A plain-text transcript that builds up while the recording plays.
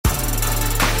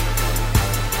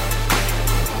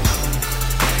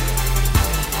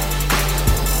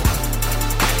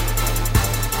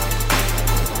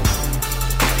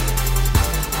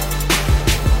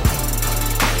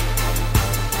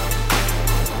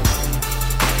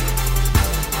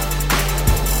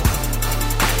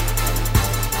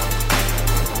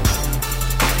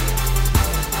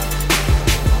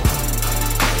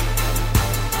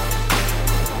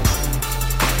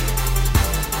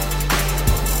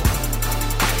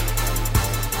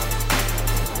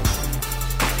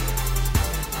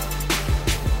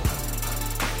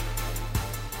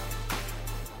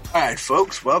All right,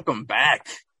 folks, welcome back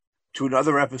to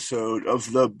another episode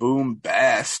of the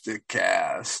Boombastic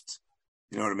Cast.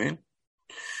 You know what I mean?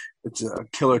 It's a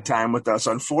killer time with us.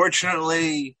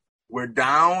 Unfortunately, we're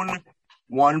down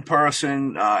one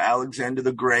person. Alexander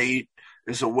the Great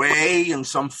is away in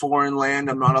some foreign land.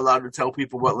 I'm not allowed to tell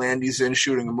people what land he's in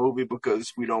shooting a movie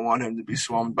because we don't want him to be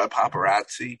swarmed by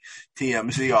paparazzi,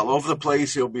 TMZ all over the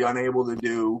place. He'll be unable to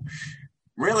do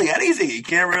really anything. He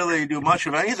can't really do much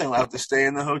of anything. He'll have to stay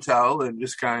in the hotel and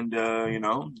just kind of,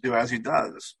 do as he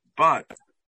does. But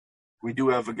we do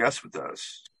have a guest with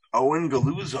us, Owen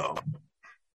Galluzzo.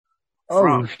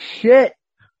 Oh, shit.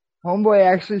 Homeboy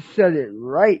actually said it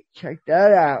right. Check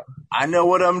that out. I know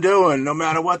what I'm doing. No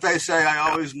matter what they say, I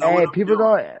always know what I'm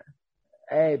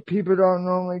doing. People don't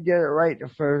normally get it right the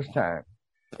first time.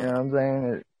 You know what I'm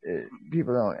saying?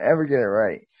 People don't ever get it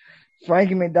right.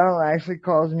 Frankie McDonald actually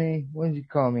calls me, what does he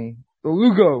call me?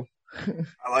 Belugo.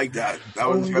 I like that. That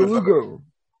was Belugo.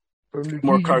 From the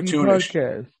more TGB cartoonish.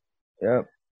 Podcast. Yep.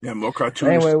 Yeah, more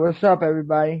cartoonish. Anyway, what's up,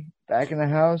 everybody? Back in the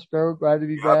house, bro. Glad to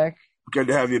be back. Good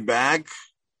to have you back.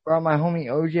 Brought my homie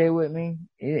OJ with me.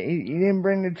 He didn't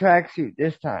bring the tracksuit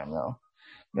this time, though.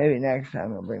 Maybe next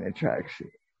time he'll bring the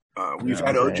tracksuit. We've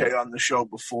had OJ on the show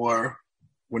before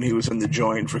when he was in the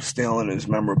joint for stealing his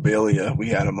memorabilia. We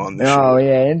had him on the show. Oh,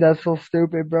 yeah. Ain't that so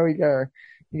stupid, bro? He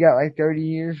got like 30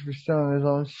 years for stealing his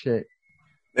own shit.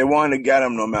 They wanted to get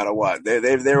him no matter what.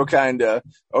 They were kind of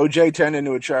OJ turned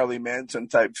into a Charlie Manson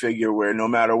type figure where no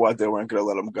matter what, they weren't going to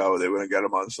let him go. They were going to get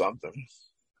him on something.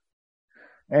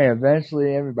 Hey,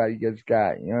 eventually everybody gets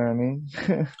got. You know what I mean?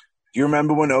 Do you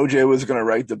remember when OJ was going to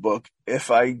write the book,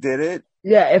 If I Did It?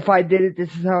 Yeah, if I did it,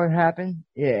 this is how it happened.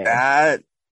 Yeah. That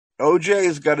OJ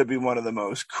has got to be one of the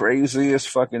most craziest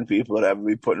fucking people that ever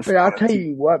be put in front of. But I'll tell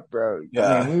you what, bro.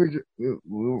 Yeah. I mean,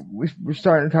 we're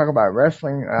starting to talk about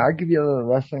wrestling. I'll give you a little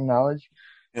wrestling knowledge.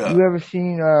 Yeah. You ever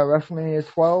seen WrestleMania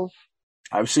 12?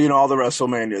 I've seen all the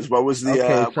WrestleManias. What was the...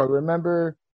 Okay, so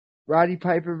remember Roddy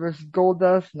Piper versus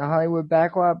Goldust in the Hollywood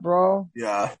Backlot Brawl?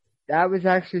 Yeah. That was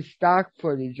actually stock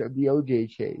footage of the OJ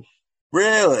chase.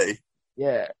 Really?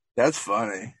 Yeah. That's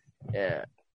funny. Yeah.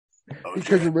 OJ.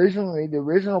 Because originally, the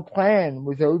original plan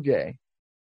was OJ.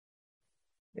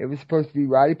 It was supposed to be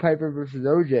Roddy Piper versus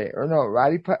OJ. Or no,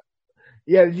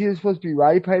 yeah, it was either supposed to be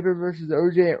Roddy Piper versus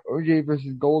OJ or OJ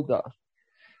versus Goldust.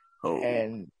 Oh.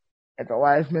 And at the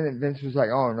last minute, Vince was like,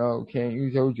 oh no, can't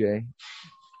use OJ.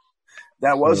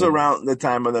 That was around the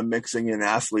time of the mixing in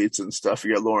athletes and stuff.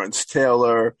 You got Lawrence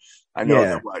Taylor. I know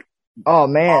that Oh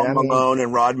man, Paul Malone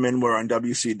and Rodman were on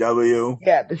WCW.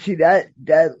 Yeah, but see that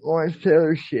Lawrence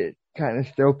Taylor shit kind of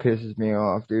still pisses me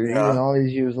off, dude. Yeah. Even all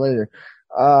these years later.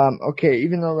 Okay,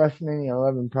 even though WrestleMania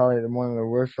 11 probably one of the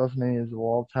worst WrestleManias of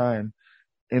all time,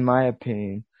 in my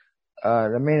opinion,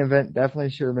 the main event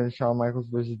definitely should have been Shawn Michaels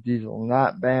versus Diesel,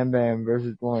 not Bam Bam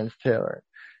versus Lawrence Taylor.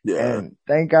 Yeah. And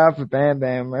thank God for Bam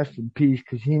Bam, rest in peace,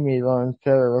 because he made Lawrence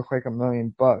Taylor look like $1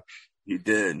 million. He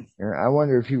did. And I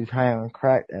wonder if he was high on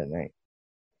crack that night.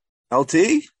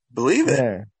 LT? Believe it.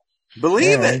 Yeah.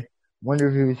 Believe it. Wonder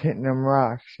if he was hitting them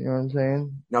rocks. You know what I'm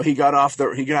saying? No,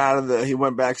 he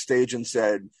went backstage and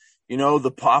said,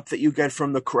 the pop that you get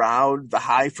from the crowd, the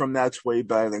high from that's way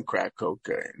better than crack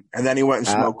cocaine. And then he went and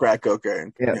smoked crack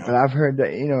cocaine. Yeah, but I've heard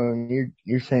that,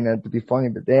 you're saying that to be funny,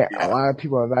 but a lot of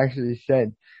people have actually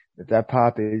said that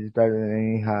pop is better than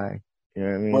any high. You know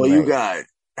what I mean? Well, you got,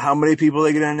 how many people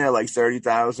they get in there? Like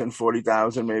 30,000,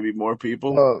 40,000, maybe more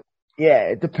people? Well, yeah,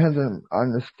 it depends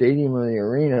on the stadium or the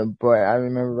arena, but I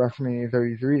remember WrestleMania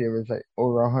 33, there was like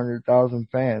over 100,000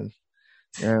 fans.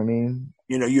 You know what I mean?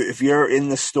 If you're in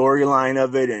the storyline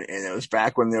of it, and it was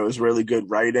back when there was really good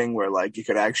writing where like you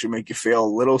could actually make you feel a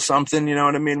little something, you know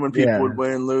what I mean? When people would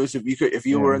win and lose, if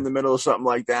you were in the middle of something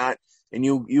like that and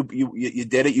you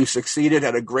did it, you succeeded,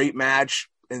 had a great match,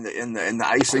 and the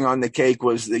icing on the cake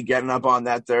was the getting up on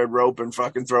that third rope and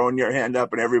fucking throwing your hand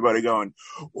up and everybody going,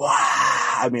 wow.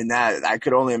 I mean, that I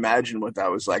could only imagine what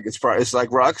that was like. It's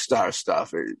like rock star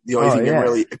stuff. The only thing you can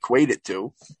really equate it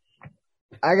to.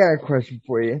 I got a question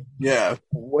for you. Yeah.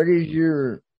 What is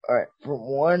your, from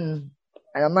 1,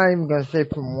 and I'm not even going to say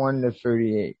from 1 to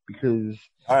 38 because.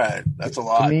 All right. That's a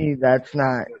lot. To me, that's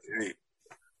not.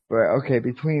 But okay,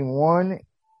 between 1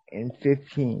 and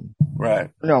 15.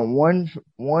 Right. No,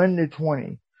 1 to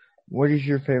 20. What is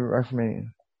your favorite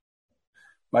WrestleMania?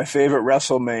 My favorite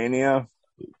WrestleMania?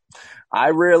 I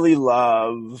really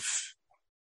love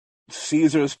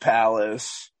Caesar's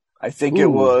Palace. I think it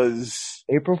was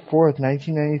April 4th,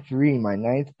 1993, my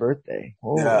 9th birthday.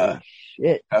 Holy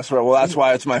shit. That's right. Well, that's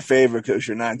why it's my favorite, because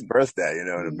your 9th birthday, you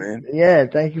know what I mean? Yeah,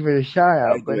 thank you for the shout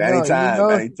out. But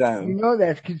anytime. You know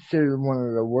that's considered one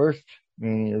of the worst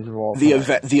manias of all time.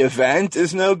 The event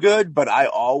is no good, but I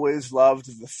always loved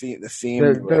the theme.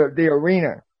 The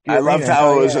arena. I loved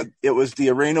how it was. The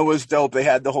arena was dope. They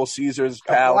had the whole Caesar's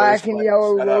Palace, black and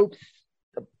yellow ropes,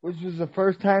 which was the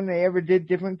first time they ever did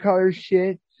different color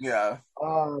shit. Yeah.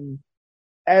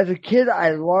 As a kid, I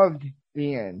loved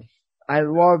the end. I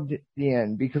loved the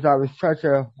end because I was such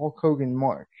a Hulk Hogan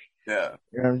mark. Yeah.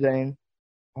 You know what I'm saying?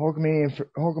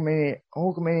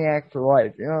 Hulkamaniac for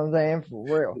life. You know what I'm saying? For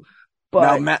real.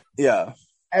 But yeah.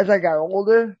 As I got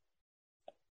older,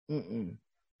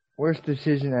 worst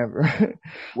decision ever.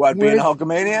 What, being a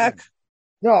Hulkamaniac?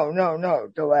 No.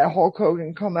 To let Hulk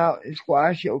Hogan come out and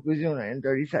squash Yokozuna in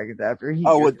 30 seconds after he.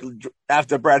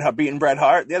 After beating Bret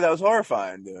Hart? Yeah, that was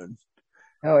horrifying, dude.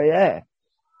 Oh, yeah.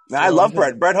 I love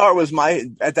Bret. Bret Hart was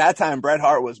at that time, Bret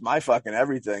Hart was my fucking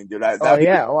everything, dude. A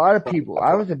lot of people.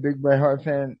 I was a big Bret Hart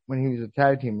fan when he was a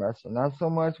tag team wrestler. Not so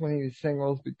much when he was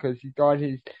singles because he thought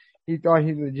he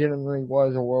legitimately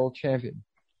was a world champion.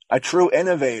 A true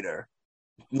innovator.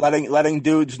 Letting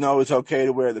dudes know it's okay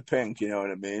to wear the pink, you know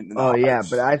what I mean?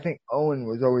 But I think Owen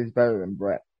was always better than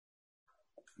Bret.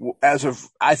 I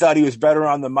thought he was better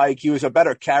on the mic. He was a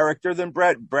better character than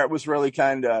Bret. Bret was really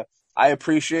kind of, I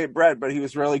appreciate Bret, but he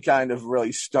was really kind of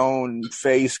really stone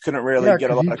face, couldn't really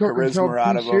get a lot of charisma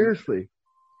out of him. Seriously.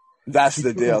 That's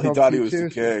the deal. He thought he was the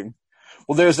king.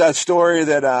 Well, there's that story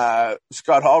that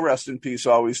Scott Hall, rest in peace,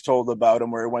 always told about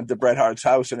him, where he went to Bret Hart's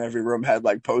house and every room had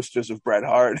like posters of Bret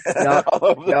Hart.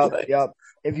 Yep.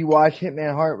 If you watch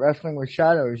Hitman Hart Wrestling with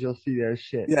Shadows, you'll see that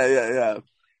shit. Yeah.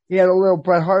 He had a little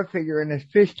Bret Hart figure in his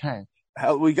fish tank.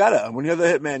 Hell, when you're the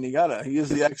Hitman, he is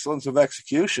the excellence of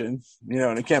execution, you know,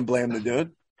 and I can't blame the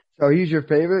dude. So he's your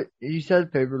favorite? You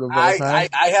said favorite of all time?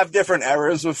 I have different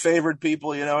eras of favorite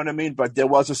people, you know what I mean? But there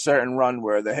was a certain run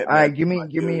where the Hitman. All right, give me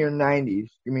your 90s.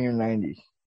 Give me your 90s.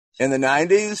 In the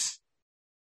 90s?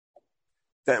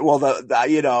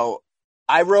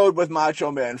 I rode with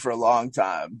Macho Man for a long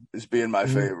time as being my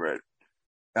favorite.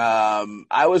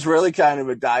 I was really kind of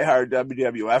a diehard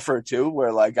WWFer too,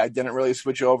 where like I didn't really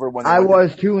switch over when I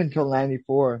was too until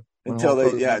 94.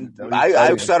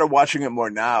 I started watching it more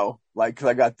now, like 'cause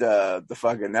I got the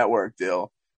fucking network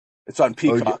deal. It's on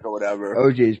Peacock or whatever.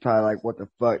 OJ's probably like, what the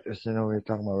fuck? They're sitting over here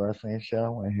talking about wrestling and shit. I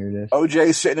don't want to hear this.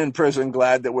 OJ's sitting in prison,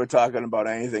 glad that we're talking about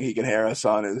anything he can hear us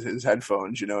on his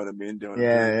headphones. You know what I mean?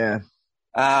 Yeah.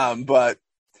 But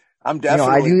I'm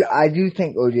definitely. I do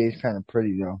think OJ is kind of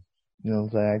pretty though. You know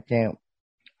what I'm saying?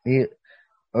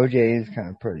 OJ is kind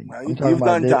of pretty. You've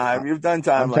done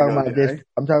time. I'm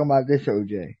talking about this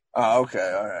OJ. Oh,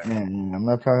 okay, all right. Yeah, I'm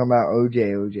not talking about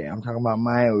OJ. I'm talking about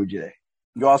my OJ.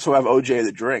 You also have OJ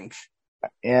the drink.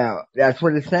 Yeah, that's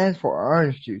what it stands for,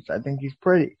 orange juice. I think he's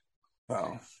pretty.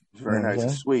 Oh, very nice.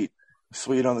 And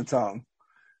sweet on the tongue.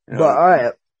 You know, but all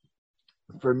right,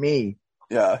 for me,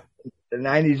 the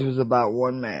 90s was about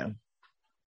one man.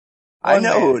 I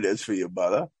know who it is for you,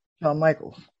 brother. Shawn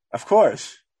Michaels. Of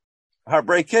course.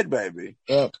 Heartbreak Kid, baby.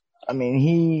 Yep. I mean,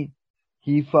 he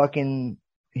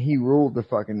ruled the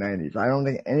fucking 90s. I don't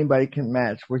think anybody can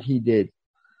match what he did.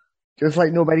 Just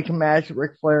like nobody can match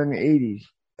Ric Flair in the 80s.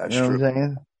 That's true. What I'm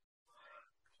saying?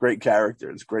 Great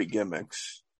characters, great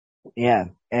gimmicks. Yeah,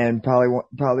 and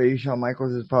probably Shawn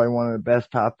Michaels is probably one of the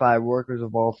best top 5 workers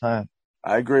of all time.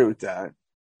 I agree with that.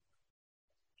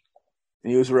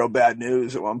 He was real bad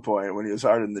news at one point when he was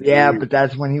hard in the knee. But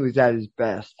that's when he was at his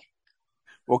best.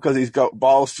 Well, because he's got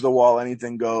balls to the wall,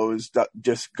 anything goes,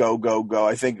 just go.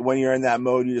 I think when you're in that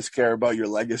mode, you just care about your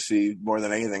legacy more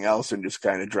than anything else and just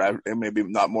kind of drive, and maybe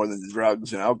not more than the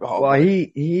drugs and alcohol. Well,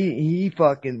 he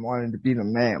fucking wanted to be the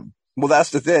man. Well,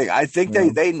 that's the thing. I think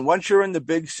they once you're in the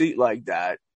big seat like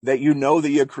that you know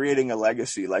that you're creating a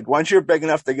legacy. Like once you're big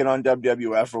enough to get on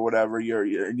WWF or whatever, you're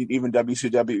even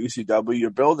WCW, ECW,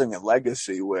 you're building a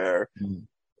legacy where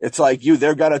it's like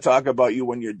they're gonna talk about you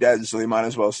when you're dead, so they might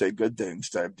as well say good things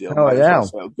type deal. Oh, yeah.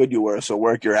 How good you were, so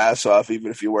work your ass off, even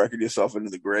if you're working yourself into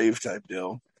the grave type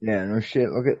deal. Yeah, no shit.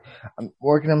 I'm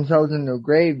working themselves into the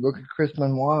grave. Look at Chris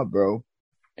Benoit, bro.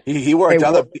 He worked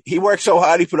he worked so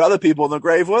hard he put other people in the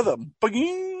grave with him.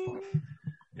 You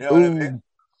know what I mean?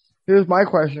 Here's my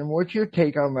question. What's your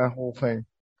take on that whole thing?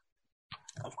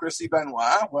 Of Chrissy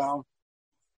Benoit? Well,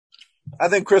 I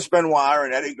think Chris Benoit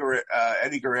and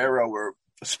Eddie Guerrero were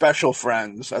special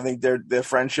friends. I think their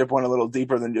friendship went a little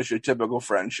deeper than just your typical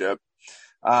friendship.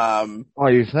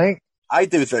 You think? I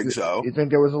do think so. You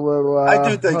think there was a little... I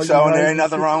do think so, and there ain't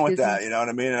nothing wrong with that, you know what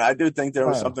I mean? And I do think there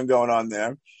was something going on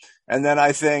there. And then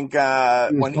I think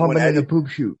when Eddie... the poop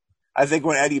shoot. I think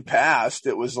when Eddie passed,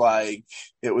 it was like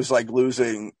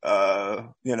losing, a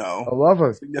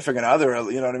lover, significant other,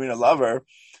 you know what I mean, a lover,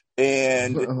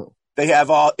 and They have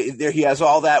all there. He has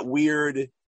all that weird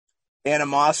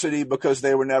animosity because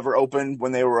they were never open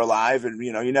when they were alive, and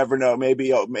you never know.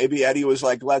 Maybe Eddie was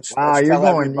like, let's Wow, tell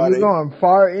everybody. you're going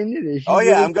far into this. Oh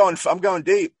yeah, I'm going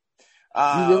deep.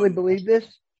 You really believe this?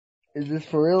 Is this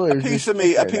for real? Or a piece of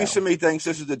me thinks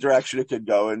this is the direction it could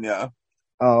go in. Yeah.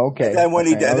 Oh, okay. And then when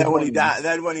he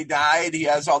died, he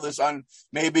has all this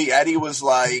maybe Eddie was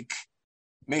like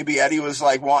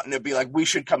wanting to be like, we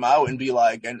should come out and be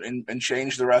like, and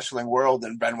change the wrestling world.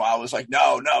 And Benoit was like,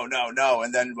 no.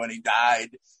 And then when he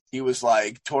died, he was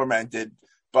like tormented.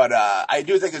 But I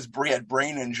do think he had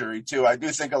brain injury too. I do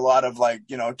think a lot of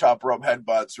top rope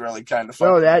headbutts really kind of.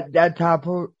 No, that top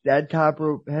rope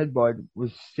headbutt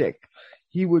was sick.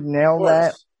 He would nail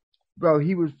that. Bro,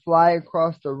 he would fly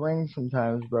across the ring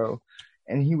sometimes, bro.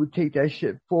 And he would take that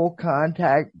shit full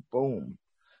contact, boom.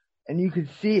 And you could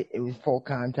see it was full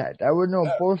contact. There was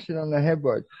no bullshit on the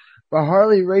headbutt. But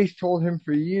Harley Race told him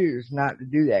for years not to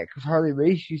do that, because Harley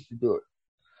Race used to do it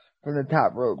from the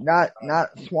top rope. Not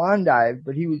swan dive,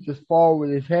 but he would just fall with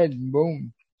his head and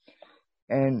boom.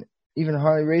 And even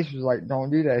Harley Race was like, don't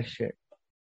do that shit.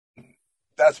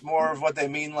 That's more of what they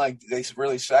mean, like they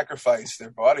really sacrifice their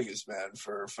bodies, man,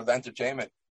 for the entertainment.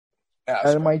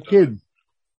 Dynamite Kid.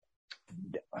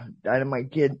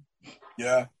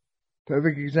 Yeah.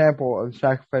 Perfect example of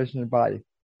sacrificing your body.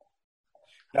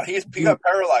 Now he got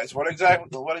paralyzed. What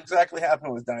exactly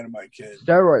happened with Dynamite Kid?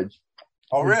 Steroids.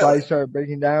 Oh, His really? body started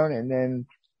breaking down, and then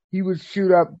he would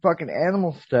shoot up fucking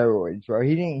animal steroids, bro.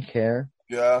 He didn't care.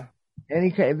 Yeah.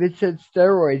 If it said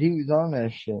steroid, he was on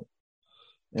that shit.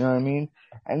 You know what I mean?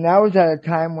 And that was at a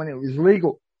time when it was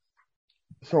legal.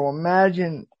 So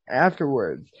imagine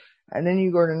afterwards. And then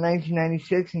you go to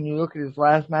 1996 and you look at his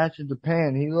last match in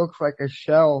Japan. He looks like a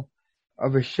shell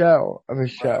of a shell of a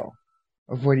shell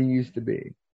of what he used to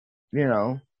be. You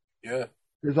know? Yeah.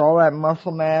 There's all that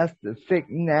muscle mass, the thick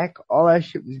neck, all that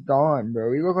shit was gone,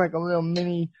 bro. He looked like a little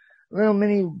mini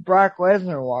Brock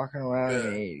Lesnar walking around in the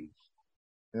 80s.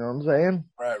 You know what I'm saying?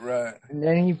 Right. And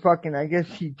then I guess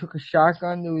he took a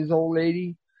shotgun to his old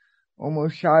lady,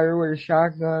 almost shot her with a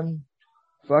shotgun.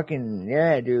 Fucking,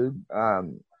 yeah, dude.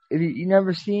 If you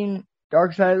never seen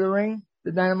Dark Side of the Ring,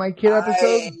 the Dynamite Kid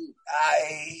episode?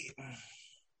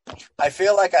 I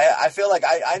feel like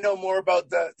I know more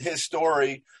about his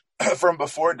story from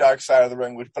before Dark Side of the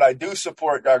Ring, but I do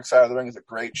support Dark Side of the Ring as a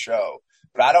great show.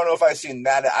 But I don't know if I've seen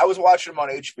that. I was watching them on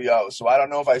HBO, so I don't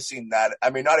know if I've seen that. I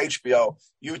mean, not HBO,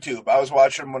 YouTube. I was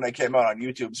watching them when they came out on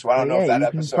YouTube, so I don't know if that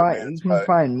episode.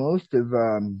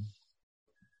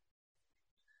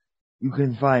 You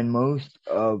can find most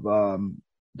of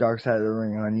Dark Side of the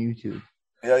Ring on YouTube.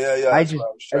 Yeah.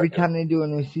 Every time they do a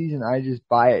new season, I just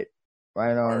buy it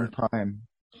right on Prime.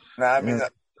 Nah, I mean,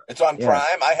 it's on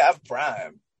Prime. I have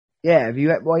Prime. Yeah, you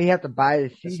have to buy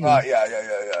the season. Yeah.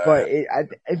 But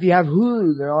if you have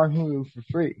Hulu, they're on Hulu for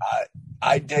free.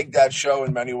 I dig that show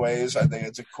in many ways. I think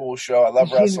it's a cool show. I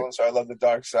love wrestling, so I love the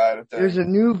dark side of things. There's a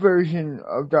new version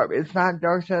of Dark. It's not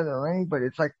Dark Side of the Ring, but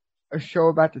it's like a show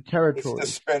about the territory. It's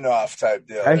a spin-off type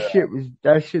deal.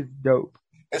 That shit's dope.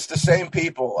 It's the same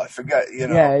people. I forget,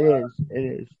 Yeah,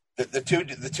 it is.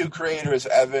 The two creators,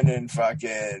 Evan and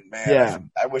fucking man. Yeah.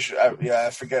 I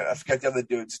forget the other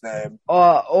dude's name.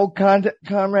 Old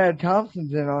Conrad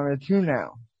Thompson's in on it too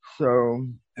now. So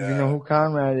if you know who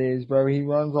Conrad is, bro, he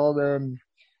runs all the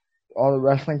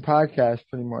wrestling podcasts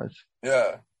pretty much.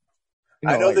 Yeah.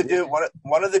 I know the dude.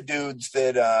 One of the dudes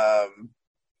that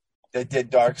did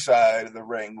Dark Side of the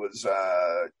Ring was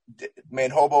Man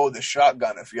Hobo with the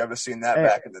Shotgun. If you ever seen that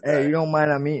back in the day. Hey, you don't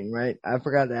mind I'm eating, right? I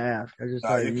forgot to ask. I just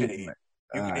you can eat.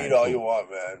 You can eat all you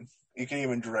want, man. You can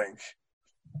even drink.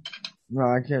 No,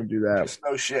 I can't do that. Just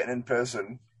no shitting and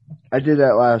pissing. I did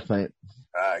that last night.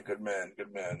 All right, good man.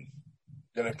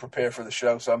 Gotta prepare for the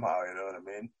show somehow. You know what I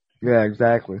mean? Yeah,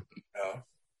 exactly. Yeah.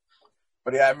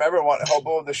 But yeah, I remember one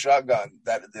Hobo with the Shotgun.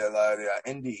 That the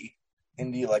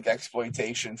indie like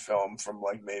exploitation film from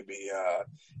like maybe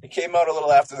it came out a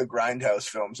little after the Grindhouse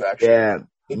films actually. Yeah.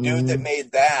 The dude that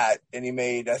made that, and he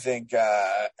made I think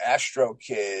Astro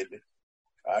Kid.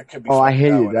 Could be. Oh, I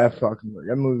hated that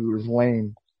that movie was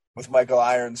lame. With Michael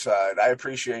Ironside, I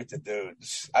appreciate the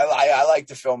dudes. I like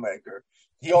the filmmaker.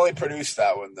 He only produced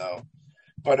that one though.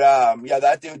 But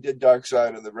that dude did Dark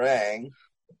Side of the Ring.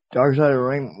 Dark Side of the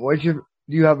Ring.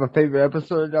 Do you have a favorite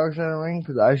episode of Dark Side of the Ring?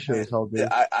 Because I sure as hell did.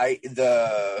 I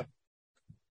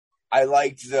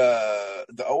liked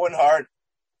the Owen Hart.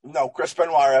 No, Chris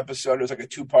Benoit episode. It was like a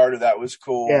 2-parter. That was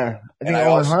cool. Yeah, I think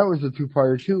Owen Hart was a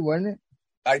 2-parter too, wasn't it?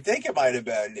 I think it might have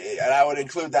been, and I would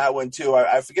include that one too.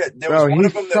 I forget. There was one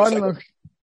of them that was like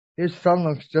His son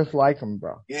looks just like him,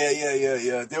 bro.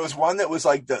 Yeah. There was one that was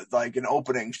like the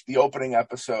opening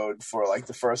episode for like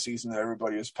the first season that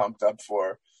everybody was pumped up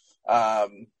for.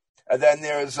 And then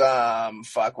there's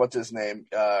what's his name?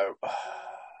 From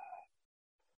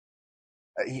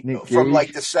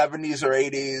like the 70s or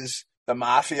 80s, the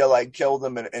mafia like killed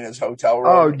him in his hotel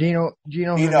room. Oh, Gino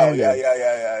Hernandez.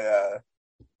 Yeah.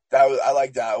 I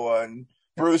like that one.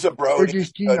 Bruiser Brody,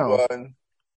 Gorgeous Gino. Good one.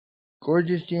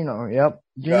 Gorgeous Gino. Yep,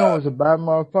 Gino was a bad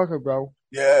motherfucker, bro.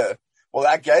 Yeah. Well,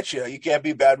 that gets you. You can't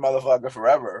be bad motherfucker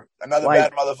forever. Another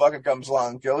bad motherfucker comes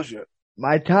along and kills you.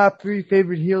 My top 3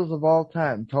 favorite heels of all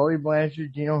time: Tully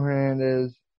Blanchard, Gino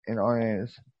Hernandez, and Arn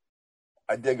Anderson.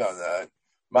 I dig on that.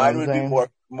 Mine would be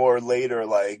more later,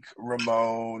 like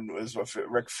Ramon was with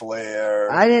Ric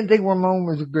Flair. I didn't think Ramon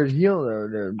was a good heel, though,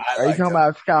 dude. Are you talking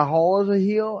about Scott Hall as a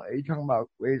heel? Or are you talking about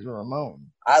Razor Ramon?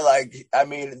 I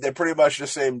mean, they're pretty much the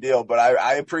same deal, but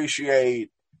I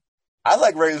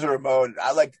like Razor Ramon.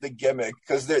 I like the gimmick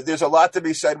because there's a lot to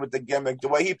be said with the gimmick. The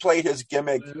way he played his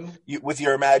gimmick with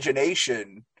your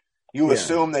imagination, you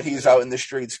assume that he's out in the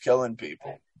streets killing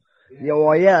people. Yeah,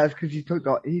 well, yeah, it's because he took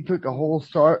the whole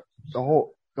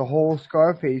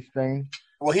Scarface thing.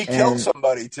 Well, he killed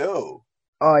somebody too.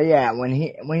 Oh yeah, when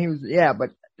he was but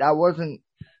that wasn't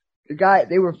the guy.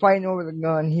 They were fighting over the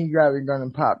gun. He grabbed the gun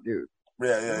and popped, dude.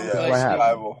 Yeah. That's what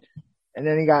happened. And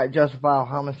then he got justifiable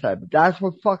homicide. But that's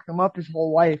what fucked him up his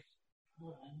whole life.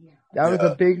 That was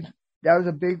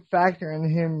a big factor in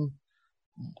him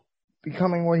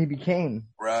becoming what he became.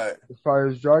 Right. As far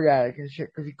as drug addict and shit,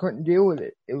 because he couldn't deal with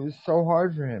it. It was so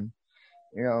hard for him,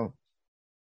 you know.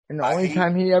 And the only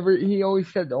time he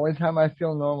always said, the only time I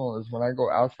feel normal is when I go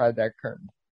outside that curtain.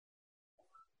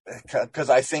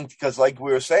 Because like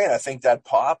we were saying, I think that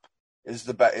pop is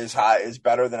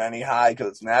better than any high because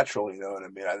it's natural. You know what I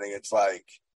mean? I think it's like,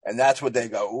 and that's what they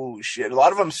go. Ooh, shit! A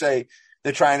lot of them say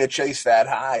they're trying to chase that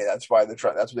high. That's why that's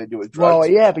what they do with drugs. Well,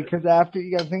 yeah, because after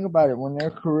you got to think about it, when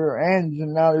their career ends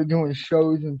and now they're doing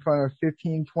shows in front of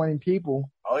 15, 20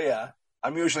 people. Oh yeah,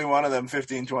 I'm usually one of them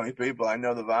 15, 20 people. I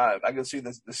know the vibe. I can see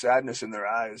the sadness in their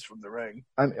eyes from the ring.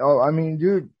 I mean,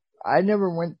 dude, I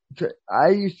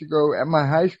used to go at my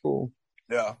high school.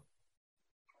 Yeah.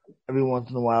 Every once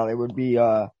in a while, there would be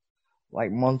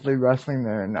like monthly wrestling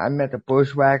there, and I met the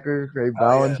Bushwhackers, Ray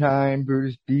Valentine,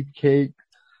 Brutus Beefcake.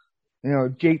 You know,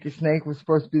 Jake the Snake was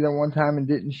supposed to be there one time and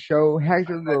didn't show.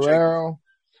 Hector Guerrero,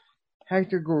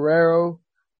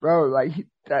 bro, like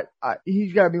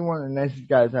he's got to be one of the nicest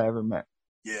guys I ever met.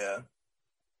 Yeah.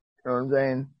 You know what I'm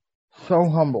saying? So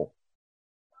humble.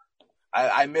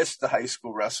 I missed the high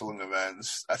school wrestling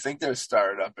events. I think they're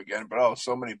started up again, but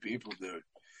so many people, dude.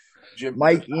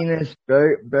 Mike Enos,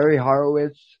 Barry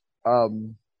Horowitz,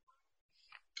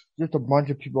 just a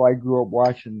bunch of people I grew up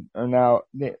watching are now,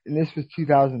 and this was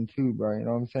 2002, bro, you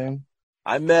know what I'm saying?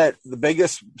 I met the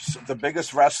biggest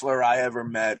wrestler I ever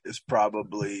met is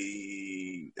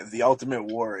probably the Ultimate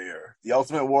Warrior. The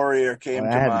Ultimate Warrior came to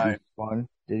mind. Fun.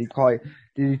 Did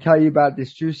he tell you about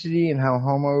distrucity and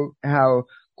how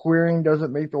queering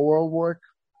doesn't make the world work?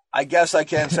 I guess I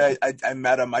can't say I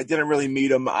met him. I didn't really meet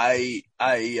him. He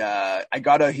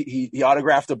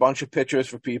autographed a bunch of pictures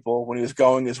for people when he was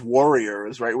going as Warrior. It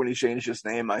was right when he changed his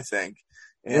name, I think.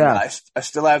 And I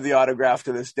still have the autograph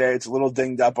to this day. It's a little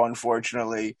dinged up,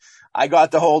 unfortunately. I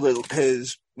got to hold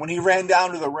when he ran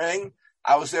down to the ring,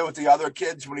 I was there with the other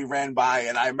kids when he ran by,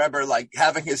 and I remember like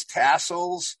having his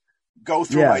tassels go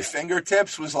through my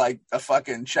fingertips was like a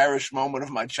fucking cherished moment of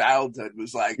my childhood. It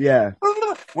was like,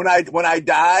 when I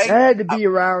die, that had to be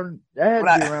around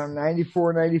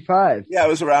 94, 95. Yeah, it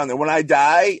was around there. When I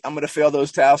die, I'm going to feel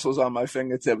those tassels on my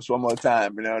fingertips one more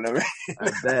time. You know what I mean?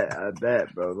 I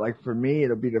bet, bro. Like for me,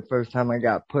 it'll be the first time I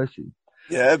got pussy.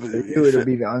 Yeah, but it'll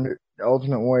be the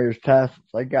Ultimate Warrior's tassels.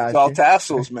 I got it's all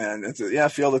tassels, man.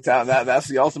 Feel the tassel. That's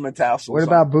the ultimate tassels. What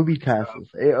about booby tassels?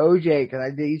 Hey, OJ, can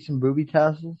I get you some booby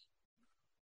tassels?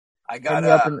 I got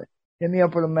hit me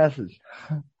up with a message.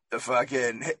 The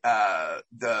fucking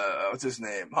what's his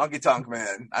name? Honky Tonk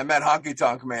Man. I met Honky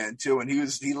Tonk Man too, and he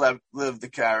lived the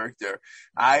character.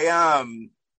 I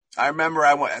remember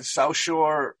I went at South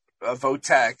Shore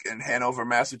Votech in Hanover,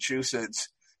 Massachusetts.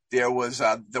 There was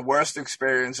the worst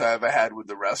experience I ever had with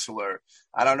the wrestler.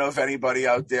 I don't know if anybody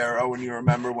out there, Owen, you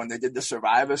remember when they did the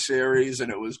Survivor Series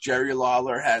and it was Jerry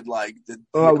Lawler had like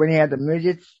when he had the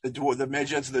midgets, the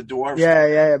midgets, the dwarfs,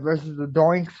 yeah, versus the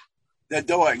doinks. The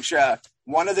doinks, yeah.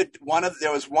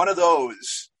 There was one of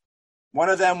those. One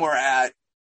of them were at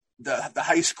the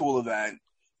high school event,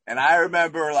 And I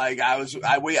remember, like,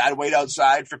 I'd wait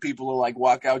outside for people to like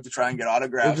walk out to try and get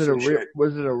autographs.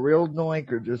 Was it a real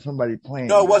doink or just somebody playing?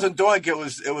 No, it wasn't Doink.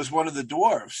 It was one of the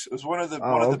dwarves. It was one of the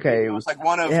okay. It was like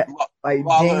one of like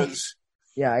Lawler's.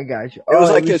 Yeah, I got you. It was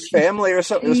like his family or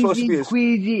something. It was supposed to be his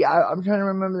Queasy. I'm trying to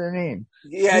remember their name.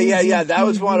 Yeah. That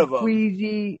was one of them.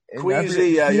 Queasy,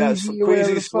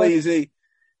 Queasy, Sleazy.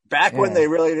 Back when they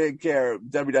really didn't care,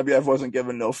 WWF wasn't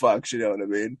giving no fucks. You know what I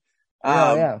mean?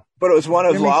 But it was one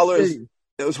of Lawler's.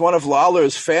 It was one of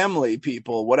Lawler's family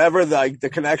people, whatever the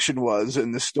connection was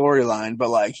in the storyline. But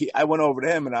like, I went over to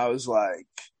him and I was like,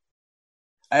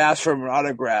 I asked for him an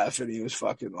autograph, and he was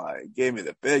fucking like, gave me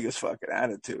the biggest fucking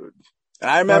attitude. And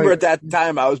I remember at that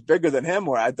time I was bigger than him,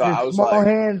 where I thought I was small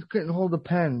hands couldn't hold a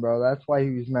pen, bro. That's why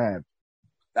he was mad.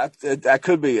 That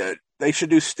could be it. They should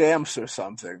do stamps or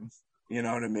something. You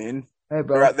know what I mean? Hey,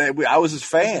 bro. I was his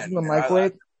fan. I'm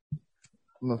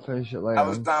gonna finish it later. I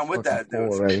was down with that,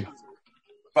 dude.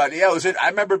 But yeah, I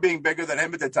remember being bigger than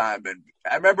him at the time, and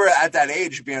I remember at that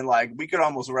age being like, we could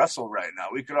almost wrestle right now.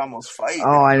 We could almost fight.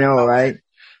 Oh, I know, right?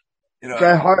 You know,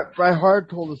 Bret Hart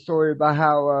told a story about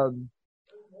how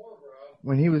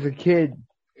when he was a kid.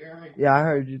 Yeah, I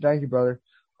heard you. Thank you, brother.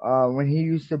 When he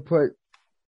used to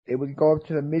they would go up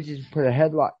to the midgets and put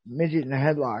midget in a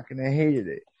headlock, and they hated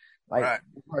it. Like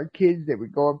our kids, they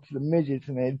would go up to the midgets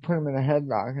and they'd put them in a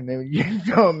headlock, and they would get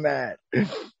so mad. Yeah.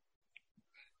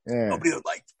 Nobody would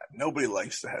like that. Nobody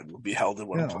likes to be held in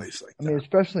one place like that. I mean,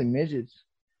 especially midgets.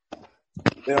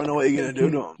 They don't know what you're gonna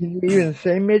do to them. Can you even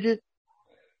say midget?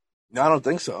 No, I don't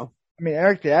think so. I mean,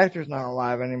 Eric the actor's not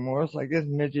alive anymore, so I guess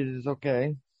midget is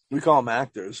okay. We call them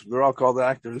actors. We're all called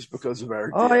actors because of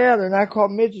Eric. Oh yeah, they're not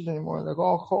called midgets anymore. They're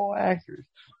all called actors.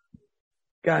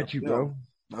 Got you, bro.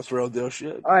 That's real deal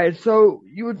shit. All right, so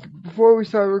before we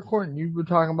started recording, you were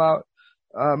talking about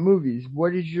movies.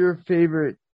 What is your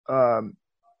favorite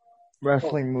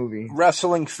wrestling movie?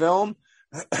 Wrestling film?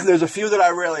 There's a few that I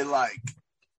really like.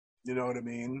 You know what I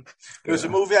mean? There's a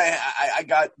movie I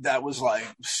got that was like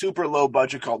super low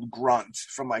budget called Grunt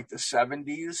from like the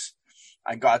 70s.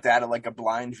 I got that at like a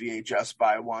blind VHS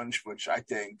buy one, which I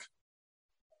think,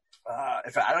 I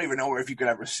don't even know if you could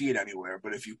ever see it anywhere,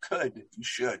 but if you could, you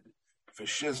should. For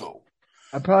shizzle.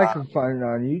 I probably can find it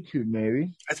on YouTube,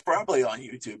 maybe. It's probably on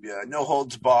YouTube, yeah. No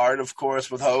Holds Barred, of course,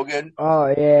 with Hogan. Oh,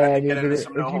 yeah. If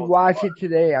you watch it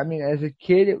today, I mean, as a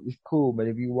kid, it was cool, but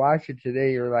if you watch it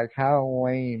today, you're like, how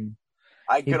lame.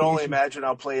 I could only imagine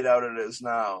how played out it is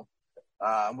now.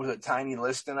 Was it Tiny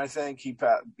Liston, I think? He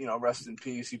rest in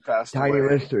peace. He passed away. Tiny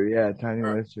Lister, yeah.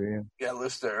 Yeah,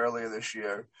 Lister earlier this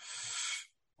year.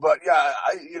 But, yeah,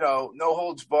 No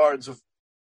Holds Barred,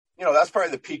 that's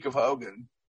probably the peak of Hogan.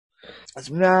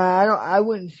 Nah, I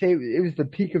wouldn't say it was the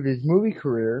peak of his movie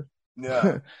career.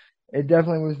 Yeah. It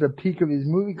definitely was the peak of his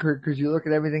movie career because you look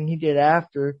at everything he did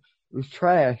after, it was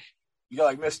trash. You got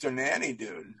like Mr. Nanny,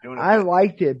 dude. I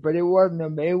liked it, but that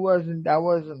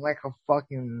wasn't like a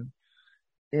fucking,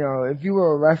 if you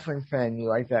were a wrestling fan, you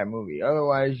liked that movie.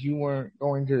 Otherwise, you weren't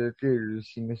going to the theater to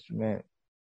see Mr. Nanny.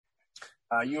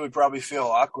 You would probably feel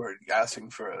awkward asking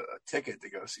for a ticket to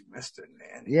go see Mr.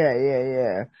 Nanny.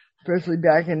 Yeah. Especially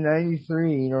back in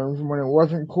 '93, when it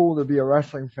wasn't cool to be a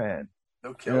wrestling fan.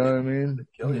 They'll kill you. You know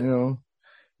what I mean?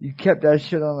 You kept that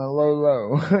shit on a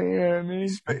low. You know what I mean?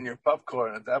 Spitting your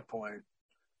popcorn at that point.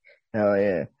 Hell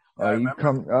yeah. Oh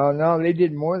no, they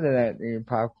did more than that in your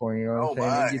popcorn, you know what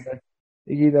I'm saying?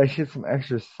 They give that shit some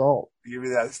extra salt. Give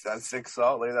you that thick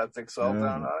salt, lay that thick salt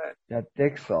down on it. That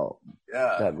thick salt.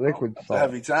 Yeah. That liquid salt. It's a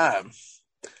heavy time.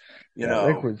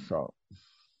 Liquid salt.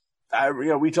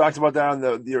 We talked about that on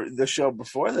the show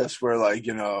before this, where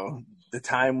the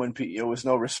time when it was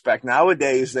no respect.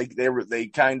 Nowadays, they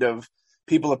kind of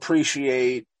people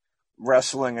appreciate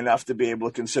wrestling enough to be able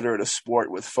to consider it a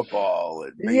sport with football.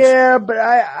 Yeah, but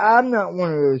I'm not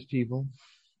one of those people.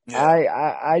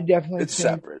 Yeah. I definitely it's think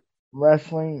separate.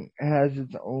 Wrestling has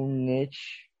its own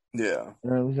niche. Yeah, you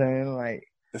know what I'm saying? Like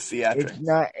the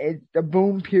theatrics. The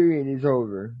boom period is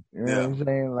over. You know what I'm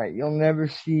saying? Like you'll never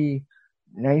see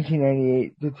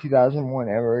 1998 to 2001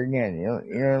 ever again. You know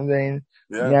what I'm saying?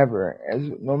 Yeah. Never.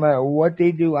 No matter what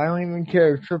they do, I don't even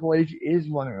care if Triple H is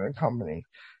running the company.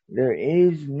 There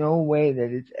is no way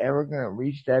that it's ever going to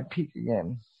reach that peak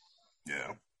again.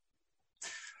 Yeah.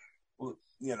 Well,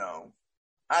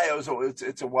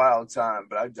 it's a wild time,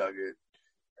 but I dug it.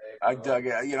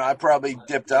 I probably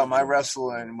dipped out. My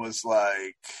wrestling was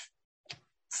like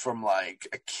from like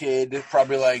a kid,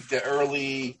 probably like the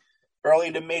early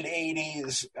to mid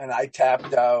 80s, and I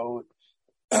tapped out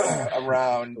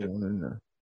around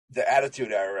the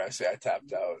Attitude Era. I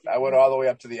tapped out. I went all the way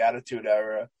up to the Attitude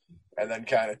Era and then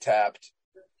kind of tapped.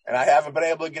 and I haven't been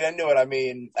able to get into it. I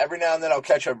mean, every now and then I'll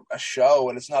catch a show,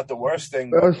 and it's not the worst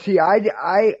thing. Well, But see, I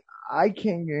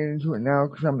can't get into it now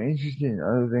because I'm interested in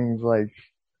other things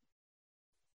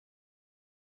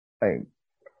like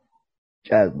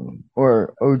Jasmine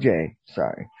or OJ.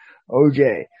 Sorry,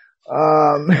 OJ.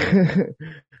 Um,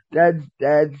 that's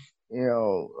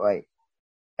like,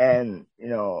 and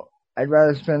I'd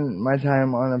rather spend my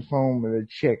time on the phone with a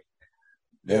chick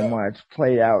than yeah, watch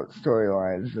played out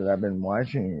storylines that I've been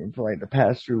watching for like the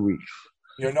past 2 weeks.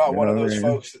 you're not You one know of what I those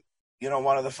mean? folks.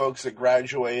 One of the folks that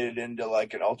graduated into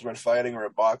like an ultimate fighting or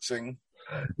a boxing.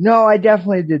 No, I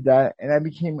definitely did that, and I'm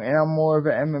more of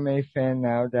an MMA fan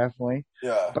now, definitely.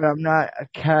 Yeah. But I'm not a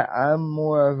cat. I'm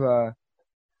more of a.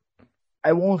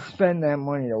 I won't spend that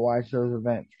money to watch those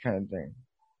events, kind of thing.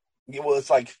 Yeah, well, it's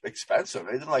like expensive.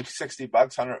 Isn't it like $60,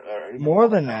 100, or even More more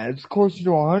than now? that, it's closer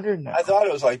to 100 I now. thought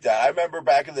it was like that. I remember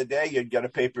back in the day, you'd get a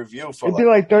pay-per-view for It'd be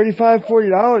like like $35,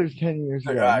 $40 10 years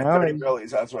ago. Now 30 it's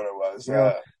billies. That's what it was. you know,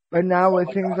 Yeah. but now Felt with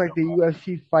like things like the $100.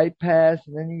 UFC Fight Pass,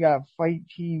 and then you got Fight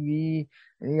TV,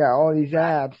 and you got all these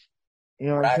apps. You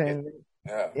know what I'm Bracket. saying?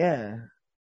 Yeah. Yeah,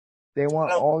 they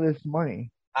want all this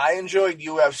money. I enjoyed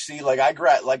UFC. Like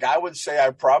I would say I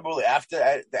probably after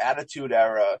the Attitude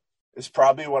Era is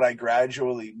probably when I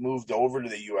gradually moved over to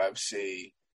the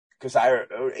UFC because I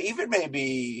even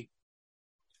maybe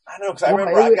I don't know because I Well,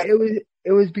 remember I got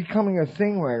it was becoming a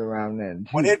thing right around then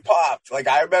when too. it popped. Like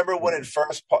I remember when it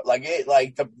first popped.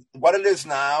 What it is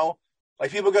now.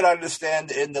 Like people could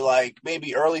understand in the like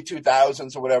maybe early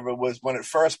 2000s or whatever it was when it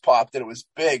first popped that it was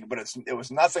big, but it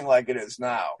was nothing like it is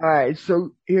now. All right, so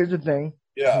here's the thing.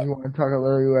 Yeah. If you want to talk a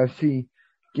little UFC,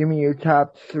 give me your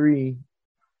top three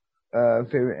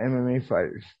favorite MMA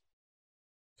fighters.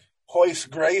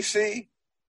 Hoist Gracie,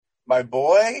 my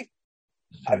boy.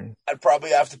 I'd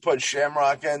probably have to put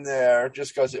Shamrock in there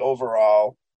just because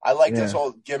overall I like this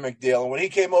whole gimmick deal. And when he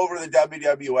came over to the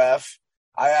WWF,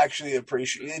 I actually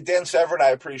appreciate Dan Severn. I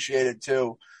appreciated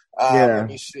too. Let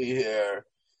me see here.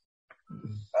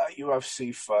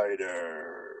 UFC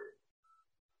fighter.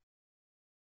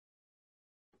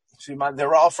 See,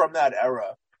 they're all from that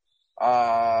era.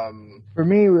 For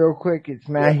me, real quick, it's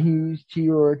Matt Hughes,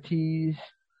 Tito Ortiz,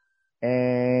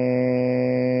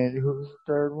 and who's the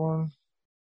third one?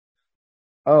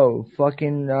 Oh,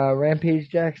 fucking Rampage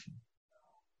Jackson.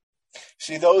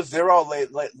 See, they're all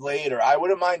later. I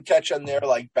wouldn't mind catching their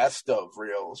like best of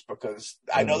reels because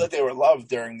I know that they were loved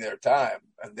during their time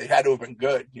and they had to have been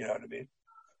good. You know what I mean?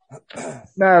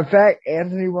 Matter of fact,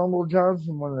 Anthony Rumble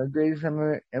Johnson, one of the greatest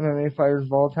MMA fighters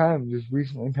of all time, just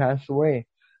recently passed away,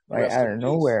 like out of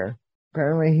nowhere.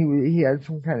 Apparently, he had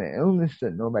some kind of illness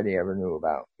that nobody ever knew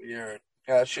about. Yeah,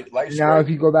 life's now, great. if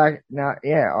you go back,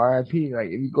 R.I.P. Like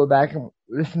if you go back and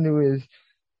listen to his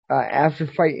after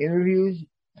fight interviews,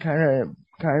 kind of,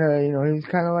 he was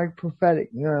kind of like prophetic.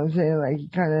 You know what I'm saying? Like he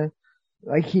kind of,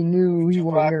 like he knew he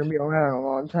wasn't gonna be around a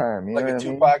long time. You know what I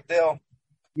mean? Tupac deal.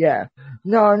 Yeah.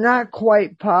 No, not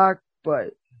quite Pac,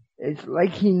 but it's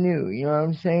like he knew, you know what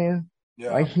I'm saying?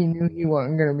 Yeah. Like he knew he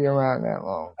wasn't going to be around that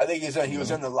long. I think he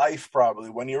was in the life probably.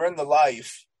 When you're in the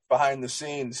life behind the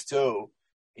scenes too,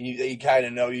 you kind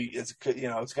of know it's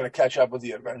going to catch up with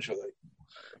you eventually.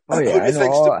 Oh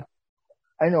yeah,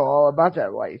 I know all about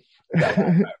that life.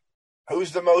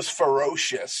 Who's the most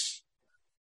ferocious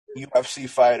UFC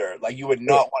fighter? Like you would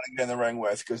not want to get in the ring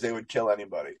with because they would kill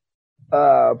anybody.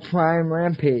 Prime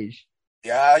Rampage.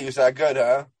 Yeah, he was that good,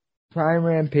 huh? Prime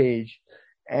Rampage.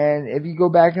 And if you go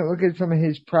back and look at some of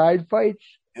his Pride fights,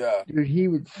 dude, he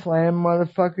would slam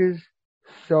motherfuckers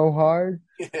so hard.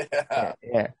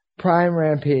 Yeah. Prime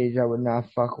Rampage, I would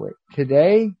not fuck with.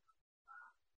 Today,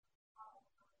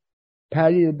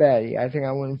 Patty the Batty. I think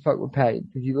I wouldn't fuck with Patty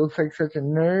because he looks like such a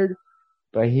nerd,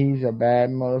 but he's a bad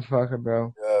motherfucker,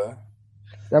 bro. Yeah.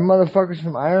 That motherfucker's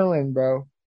from Ireland, bro.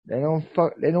 They don't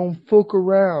fuck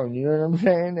around. You know what I'm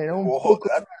saying? They don't fuck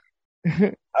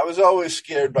around. I was always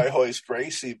scared by Hoist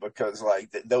Gracie because,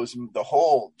 like, the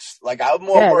holds. Like, I'm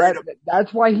more worried.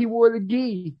 That's why he wore the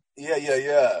gi.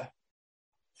 Yeah.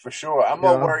 For sure. I'm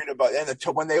more worried about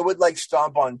when they would like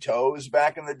stomp on toes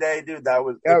back in the day, dude. That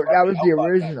was the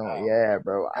original. Yeah,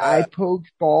 bro. Eye pokes,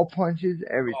 ball punches,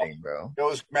 everything, bro. It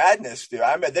was madness, dude.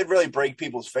 I mean, they'd really break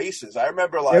people's faces. I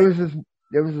remember like there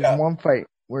was this one fight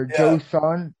where Joe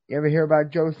Son. You ever hear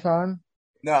about Joe Son?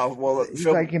 No. Well, he's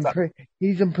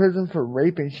he's in prison for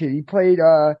rape and shit. He played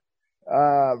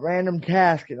Random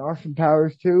Task in Austin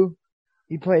Powers 2.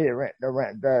 He played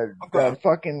the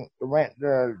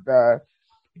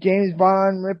James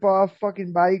Bond ripoff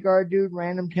fucking bodyguard dude,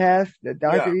 Random Task that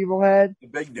Dr. Evil had. The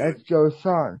big dude. That's Joe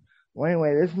Son. Well,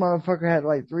 anyway, this motherfucker had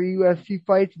like 3 UFC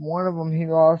fights. One of them he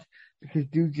lost because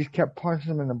dude just kept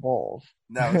punching him in the balls.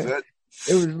 That was it.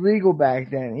 It was legal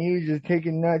back then. He was just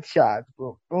taking nut shots.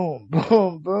 Boom, boom,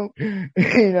 boom, boom.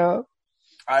 You know?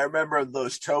 I remember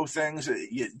those toe things.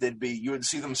 You would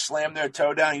see them slam their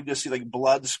toe down. You just see like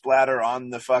blood splatter on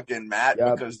the fucking mat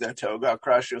because their toe got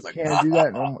crushed. It was like can't do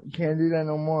that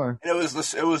no more. And it was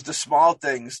the small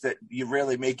things that you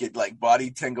really make it like body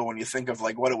tingle when you think of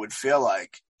like what it would feel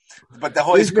like. But the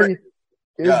whole there's been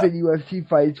UFC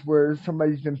fights where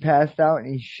somebody's been passed out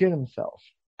and he shit himself.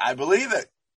 I believe it.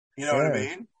 You know what I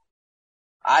mean?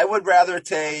 I would rather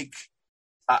take,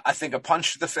 I think, a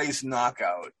punch to the face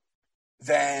knockout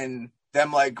than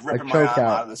them like ripping my arm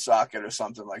out of the socket or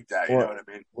something like that. You know what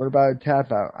I mean? What about a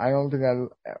tap out? I don't think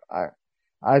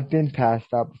I've been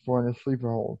passed out before in a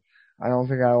sleeper hold. I don't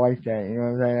think I like that. You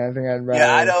know what I'm saying? I think I'd rather.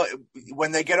 Yeah, I know.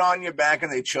 When they get on your back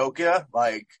and they choke you,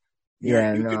 like,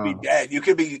 you could be dead. You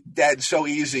could be dead so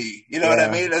easy. You know what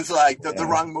I mean? It's like the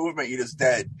wrong movement, you're just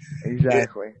dead.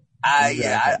 Exactly.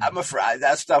 I'm afraid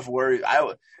that stuff worries.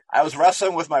 I was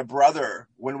wrestling with my brother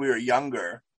when we were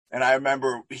younger, and I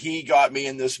remember he got me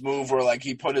in this move where like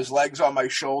he put his legs on my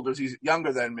shoulders. He's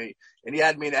younger than me, and he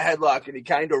had me in a headlock, and he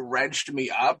kind of wrenched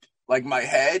me up like my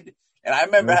head. And I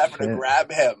remember having to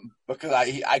grab him because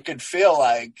I could feel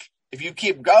like if you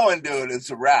keep going, dude, it's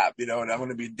a wrap. You know, and I'm going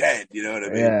to be dead. You know what I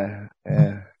mean?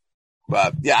 Yeah.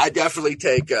 But yeah, I definitely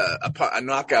take a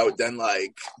knockout than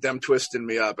like them twisting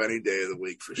me up any day of the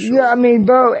week for sure. Yeah, I mean,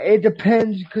 bro, it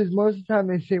depends because most of the time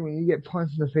they say when you get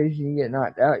punched in the face and you get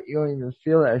knocked out, you don't even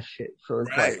feel that shit. So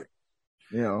it's like,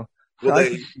 you know, so I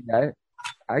can see that.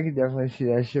 I can definitely see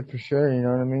that shit for sure. You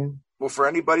know what I mean? Well, for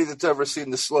anybody that's ever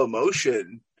seen the slow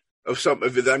motion of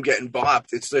them getting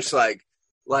bopped, it's just like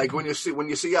when you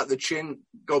see out the chin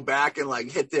go back and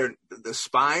like hit the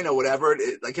spine or whatever,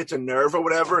 it like hits a nerve or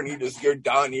whatever, and you're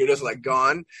done. You're just like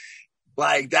gone.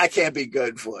 Like that can't be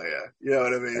good for you. You know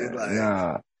what I mean?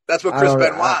 Like that's what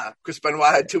Chris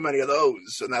Benoit had too many of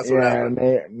those, and that's what happened.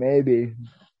 Maybe,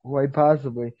 quite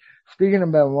possibly. Speaking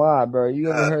of Benoit, bro,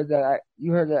 you ever heard that?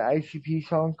 You heard that ICP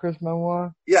song, Chris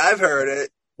Benoit? Yeah, I've heard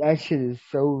it. That shit is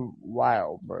so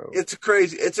wild, bro. It's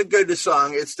crazy. It's a good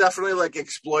song. It's definitely like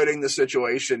exploiting the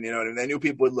situation, you know. And I knew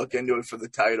people would look into it for the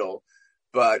title,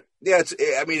 but yeah,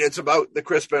 it's about the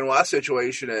Chris Benoit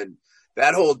situation and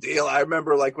that whole deal. I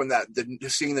remember like when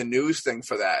seeing the news thing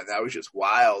for that, and that was just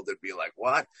wild. It'd be like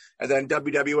what? And then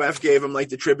WWF gave him like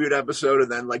the tribute episode,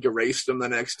 and then like erased him the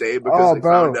next day because they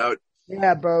found out.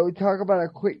 Yeah, bro. Talk about a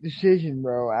quick decision,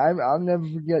 bro. I'll never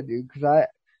forget, dude, because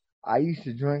I used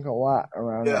to drink a lot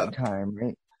around that time,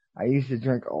 right? I used to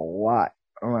drink a lot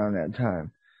around that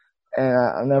time. And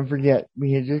I'll never forget,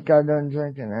 we had just got done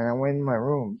drinking, and I went in my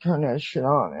room, turned that shit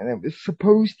on, and it was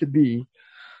supposed to be,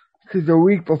 because the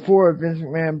week before, Vince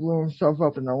McMahon blew himself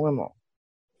up in the limo.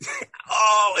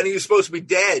 Oh, and he was supposed to be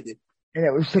dead. And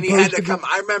it was supposed he had to come.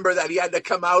 I remember that he had to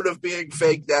come out of being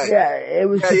fake dead. Yeah, it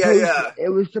was.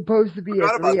 It was supposed to be a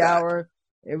 3-hour.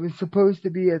 It was supposed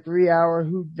to be a 3-hour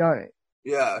who done it.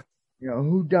 Yeah. You know,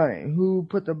 who done it? Who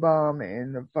put the bomb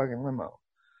in the fucking limo?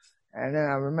 And then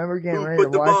I remember getting ready to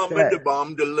watch that. Who put the bomb in the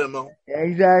bomb the limo? Yeah,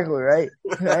 exactly, right?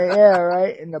 Yeah,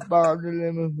 right? In the bomb the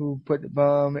limo. Who put the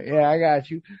bomb in? Yeah, I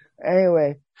got you.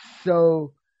 Anyway,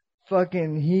 so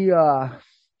fucking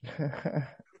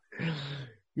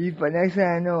but next thing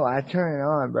I know, I turn it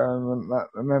on, bro.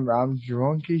 Remember, I'm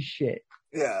drunk as shit.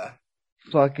 Yeah.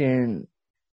 Fucking.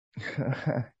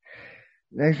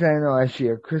 Next thing I know, I see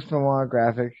a Chris Benoit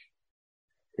graphic.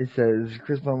 It says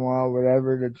Chris Benoit,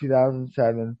 whatever, the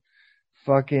 2007.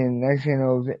 Fucking, next thing I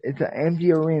know, it's an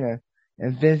empty arena.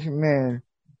 And Vince McMahon,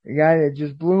 the guy that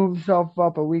just blew himself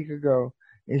up a week ago,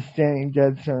 is standing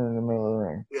dead center in the middle of the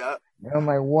ring. Yeah. And I'm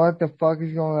like, what the fuck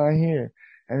is going on here?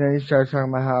 And then he starts talking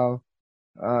about how,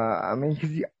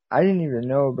 cause I didn't even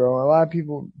know, bro. A lot of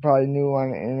people probably knew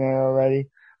on the internet already.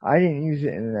 I didn't use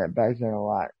the internet back then a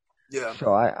lot. Yeah.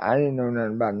 So I didn't know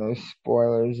nothing about no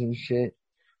spoilers and shit.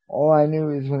 All I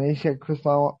knew is when they said Chris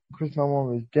Benoit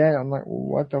was dead, I'm like, well,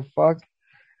 what the fuck?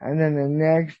 And then the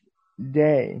next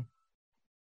day,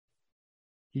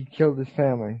 he killed his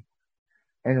family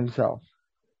and himself.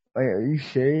 Like, are you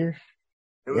serious?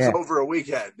 It was over a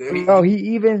weekend, dude. No,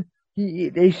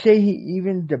 they say he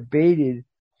even debated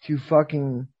to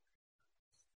fucking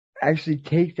actually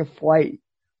take the flight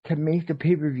to make the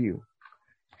pay-per-view.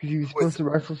 Because he was supposed to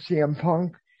wrestle CM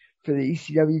Punk for the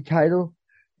ECW title,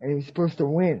 and he was supposed to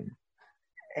win.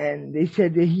 And they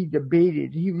said that he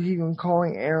debated. He was even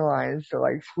calling airlines to,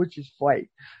 like, switch his flight.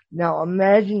 Now,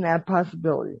 imagine that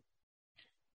possibility.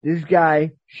 This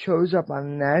guy shows up on a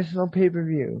national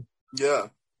pay-per-view. Yeah.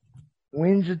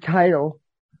 Wins the title,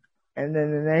 And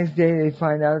then the next day they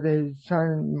find out that his son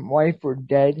and wife were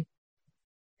dead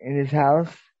in his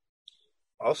house.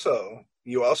 Also,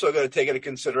 you also got to take into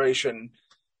consideration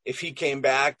if he came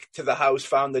back to the house,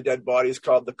 found the dead bodies,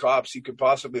 called the cops, he could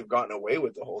possibly have gotten away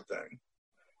with the whole thing.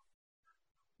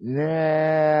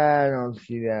 Nah, I don't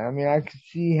see that. I mean, I could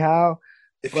see how.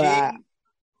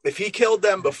 If he killed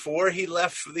them before he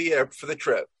left for the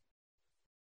trip,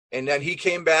 and then he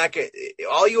came back,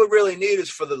 all you would really need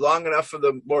is for the long enough for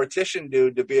the mortician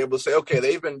dude to be able to say, okay,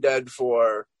 they've been dead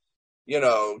for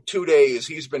 2 days.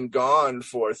 He's been gone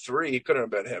for 3. He couldn't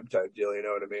have been him type deal. You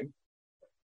know what I mean?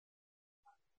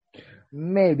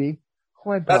 Maybe.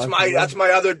 That's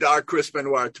my other dark Chris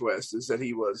Benoit twist is that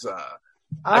he was.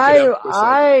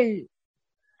 I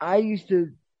used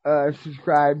to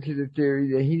subscribe to the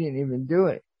theory that he didn't even do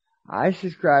it. I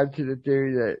subscribe to the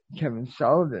theory that Kevin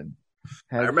Sullivan.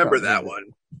 I remember that one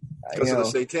because of the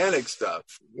satanic stuff.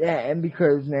 Yeah, and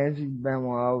because Nancy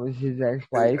Benoit was his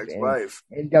ex-wife.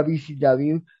 And in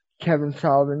WCW, Kevin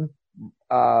Sullivan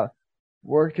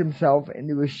worked himself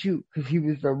into a shoot because he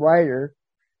was the writer,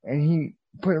 and he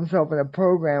put himself in a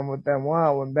program with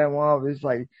Benoit when Benoit was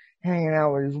like hanging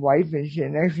out with his wife and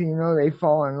shit. Next thing you know, they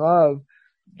fall in love,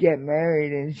 get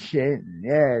married and shit.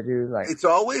 Yeah, dude. Like, it's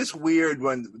always weird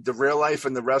when the real life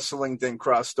and the wrestling thing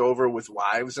crossed over with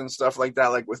wives and stuff like that,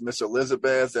 like with Miss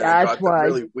Elizabeth. And that's why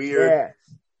really weird. Yeah.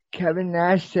 Kevin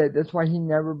Nash said that's why he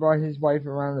never brought his wife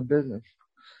around the business.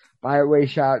 By the way,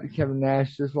 shout out to Kevin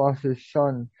Nash. Just lost his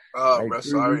son. Oh,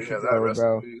 sorry to hear that. Rest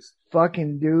in peace.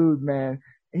 Fucking dude, man.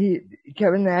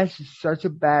 Kevin Nash is such a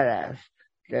badass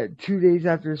that 2 days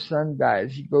after his son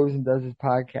dies, he goes and does his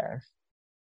podcast.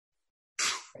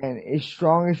 And is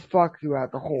strong as fuck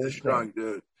throughout the whole thing. Strong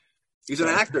dude. He's an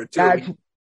actor too.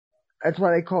 That's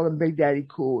why they call him Big Daddy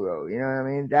Cool, though. You know what I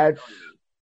mean? That's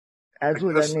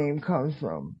where that name comes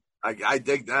from. I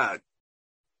dig that.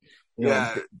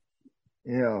 I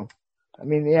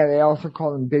mean, they also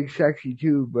call him Big Sexy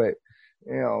too, but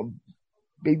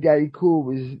Big Daddy Cool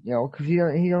was, because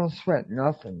he don't sweat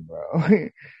nothing, bro.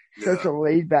 Such a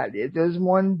laid back. There's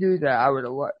one dude that I would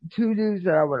have loved, 2 dudes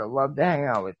that I would have loved to hang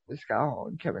out with Scott Hall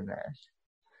and Kevin Nash.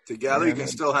 Together, you can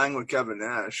still hang with Kevin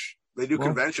Nash. They do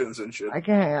conventions and shit. I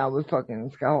can hang out with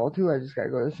fucking Scott Hall too. I just gotta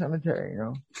go to the cemetery,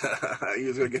 He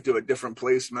was gonna get to a different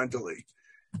place mentally.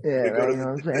 Yeah, right, you know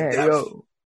what I'm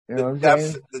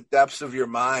saying? The depths of your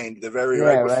mind, the very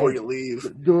right before you leave.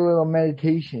 Do a little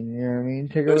meditation, you know what I mean?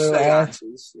 Take a little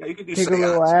acid. Yeah, you could do take a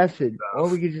little acid. Or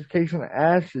we could just take some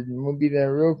acid and we'll be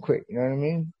there real quick, you know what I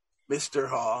mean? Mr.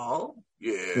 Hall?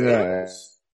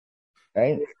 Yes. Yeah.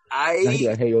 Right?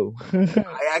 I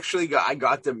actually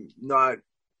got to not,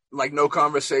 like, no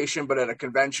conversation, but at a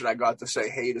convention I got to say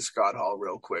hey to Scott Hall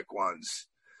real quick once.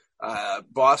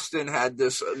 Boston had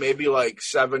this maybe like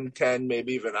 7, 10,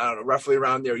 maybe even, I don't know, roughly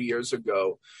around there years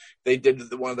ago. They did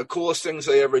one of the coolest things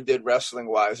they ever did wrestling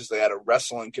wise is they had a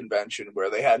wrestling convention where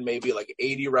they had maybe like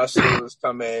 80 wrestlers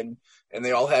come in and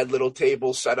they all had little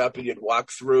tables set up and you'd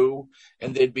walk through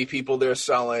and there'd be people there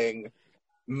selling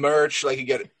merch, like you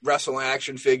get wrestling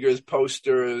action figures,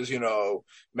 posters,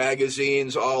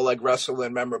 magazines, all like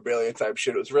wrestling memorabilia type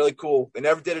shit. It was really cool. They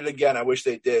never did it again. I wish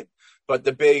they did. But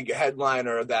the big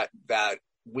headliner that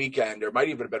weekend, or might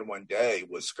even have been one day,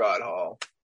 was Scott Hall.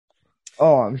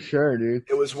 Oh, I'm sure, dude.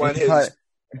 It was when it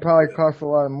probably cost a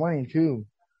lot of money too.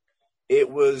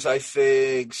 It was, I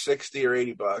think, $60 or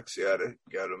 $80, yeah, to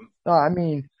get him. No, I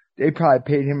mean, they probably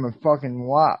paid him a fucking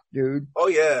whop, dude. Oh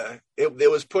yeah, it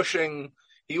was pushing.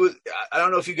 He was. I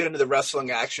don't know if you get into the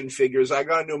wrestling action figures. I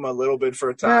got into him a little bit for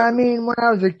a time. Yeah, I mean, when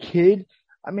I was a kid,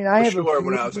 when I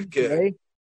was a kid.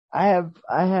 I have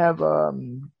a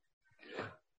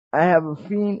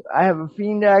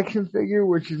Fiend action figure,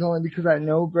 which is only because I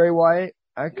know Bray Wyatt.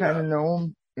 I kind of know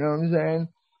him. You know what I'm saying?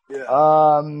 Yeah.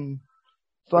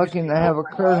 I have a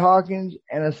Kurt Hawkins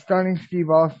and a stunning Steve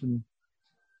Austin.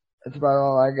 That's about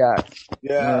all I got.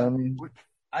 Yeah. You know what I mean?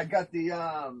 I got the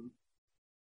it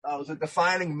was a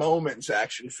Defining Moments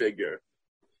action figure.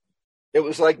 It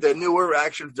was like the newer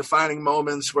action Defining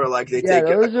Moments where like they take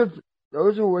it.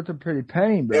 Those are worth a pretty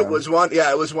penny, bro. It was one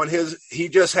he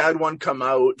just had one come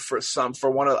out for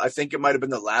one of, I think it might have been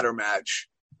the ladder match.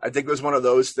 I think it was one of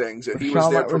those things, and he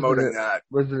was there promoting that.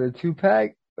 Was it a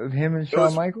 2-pack of him and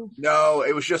Shawn Michaels? No,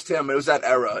 it was just him. It was that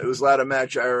era. It was ladder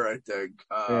match era, I think.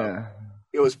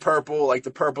 It was purple, like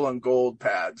the purple and gold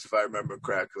pads, if I remember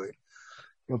correctly.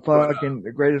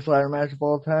 The greatest ladder match of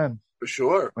all time. For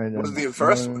sure. It was the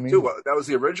first one, too. That was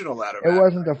the original ladder match. It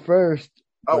wasn't the first.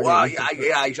 Oh, wow. I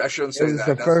shouldn't say that. It was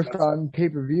the first on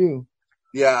pay-per-view.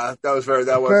 Yeah, that was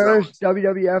first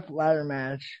WWF ladder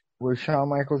match was Shawn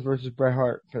Michaels versus Bret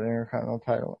Hart for the Intercontinental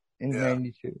title in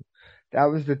 92. That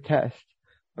was the test.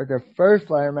 But the first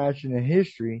ladder match in the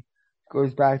history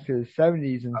goes back to the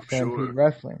 70s in Stampede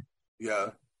Wrestling. Yeah.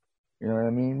 You know what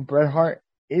I mean? Bret Hart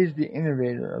is the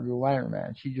innovator of the ladder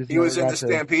match. He was in the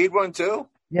Stampede one too?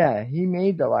 Yeah, he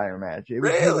made the ladder match. It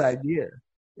was his idea.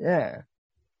 Yeah.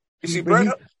 You see, Bret...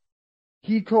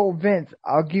 He told Vince,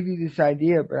 I'll give you this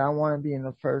idea, but I want to be in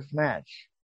the first match.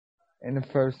 In the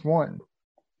first one.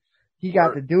 He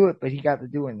got to do it, but he got to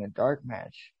do it in a dark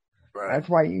match. Right. That's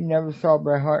why you never saw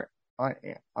Bret Hart on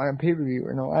a pay-per-view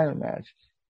in a ladder match.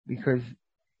 Because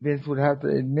Vince would have to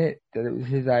admit that it was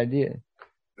his idea.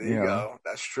 There you go.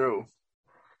 That's true.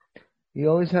 He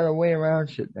always had a way around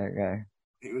shit, that guy.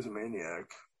 He was a maniac.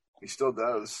 He still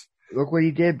does. Look what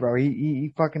he did, bro.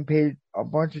 He fucking paid a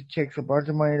bunch of chicks a bunch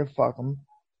of money to fuck him.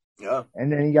 Yeah.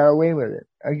 And then he got away with it.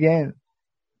 Again.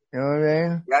 You know what I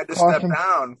mean? He had to step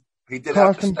down. He did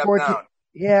have to step down.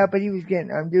 Yeah, but he was getting,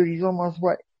 dude, he's almost,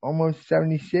 almost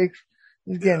 76?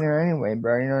 He's getting there anyway,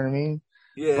 bro. You know what I mean?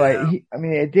 Yeah. But,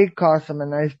 it did cost him a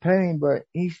nice penny, but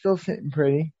he's still sitting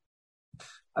pretty.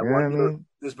 I wonder,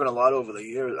 there's been a lot over the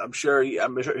years. I'm sure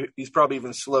he's probably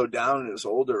even slowed down in his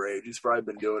older age. He's probably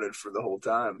been doing it for the whole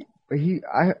time. But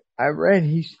I read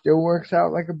he still works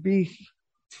out like a beast.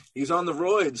 He's on the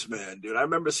roids, man, dude. I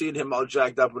remember seeing him all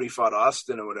jacked up when he fought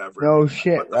Austin or whatever. No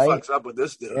shit, what the fuck's up with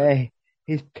this dude? Yeah,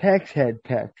 his pecs had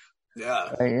pecs.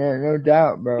 Yeah. Yeah, no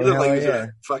doubt, bro. He looked like he was going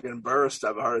to fucking burst,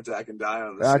 have a heart attack, and die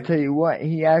on the scene. I'll tell you what,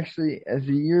 he actually, as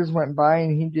the years went by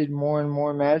and he did more and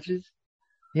more matches,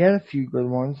 he had a few good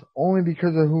ones, only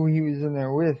because of who he was in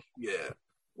there with. Yeah.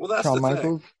 Well, that's the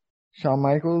thing. Shawn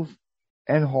Michaels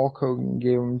and Hulk Hogan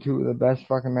gave him two of the best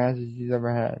fucking matches he's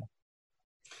ever had.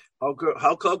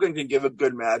 Hulk Hogan can give a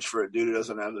good match for a dude who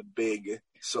doesn't have a big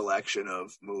selection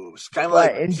of moves. Kind of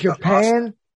like in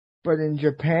Japan,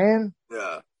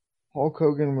 yeah, Hulk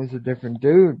Hogan was a different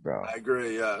dude, bro. I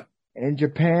agree, yeah. In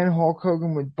Japan, Hulk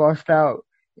Hogan would bust out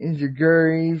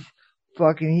enziguris,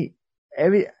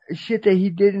 every shit that he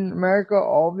did in America,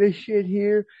 all this shit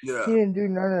here, he didn't do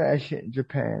none of that shit in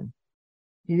Japan.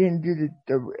 He didn't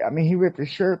do he ripped the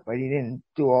shirt, but he didn't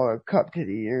do all the cup to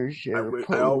the ears shit.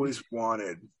 I always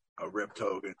wanted a ripped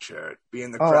Hogan shirt. Be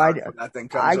in the crowd when that thing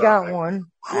comes I got one.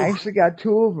 I actually got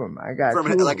two of them. I got from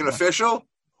like an official?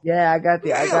 Yeah, I got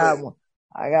one.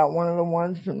 I got one of the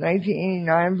ones from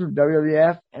 1989 from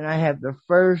WWF, and I have the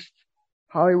first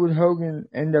Hollywood Hogan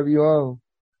NWO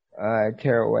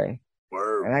tearaway.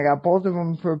 Word. And I got both of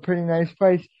them for a pretty nice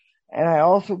price. And I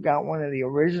also got one of the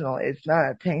original. It's not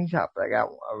a tank top, but I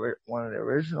got one of the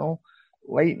original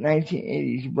late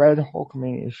 1980s red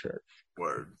Hulkamania shirts.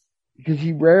 Word. Because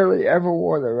he rarely ever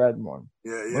wore the red one.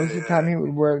 Most of the time he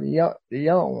would wear the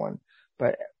yellow one,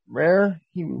 but rare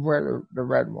he would wear the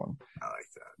red one. I like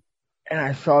that. And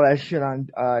I saw that shit on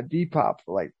Depop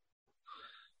for like,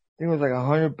 I think it was like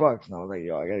 $100, and I was like,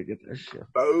 yo, I gotta get that shit.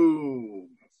 Boom.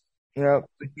 Yep.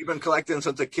 You've been collecting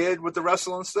since a kid with the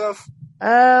wrestling stuff?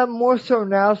 More so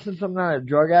now since I'm not a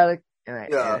drug addict, and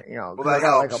well, that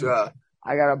helps.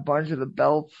 I got a bunch of the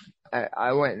belts.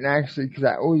 I went and actually, because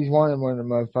I always wanted one of the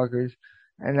motherfuckers,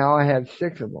 and now I have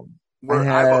 6 of them.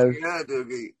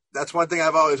 Doogie. That's one thing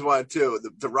I've always wanted too,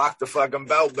 to rock the fucking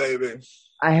belt, baby.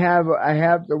 I have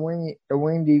the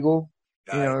winged eagle,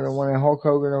 nice. The one that Hulk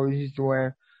Hogan always used to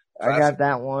wear. Classic. I got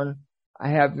that one. I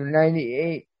have the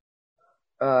 98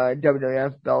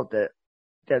 WWF belt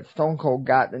that Stone Cold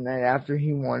got the night after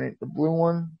he won it, the blue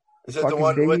one. Is it the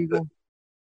one with eagle.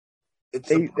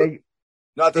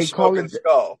 Not the smoking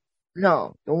skull?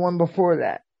 No, the one before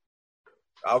that.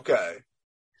 Okay.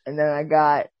 And then I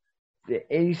got the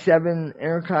 87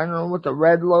 Intercontinental with the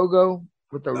red logo,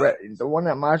 with the red, the one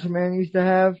that Macho Man used to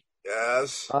have.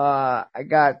 Yes. I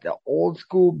got the old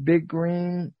school big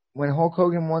green when Hulk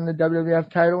Hogan won the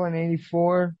WWF title in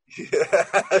 '84.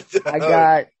 Yeah.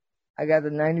 I got the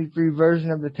 '93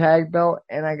 version of the tag belt,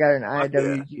 and I got an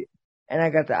and I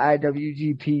got the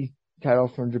IWGP title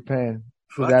from Japan.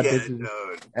 So that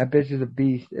bitch is a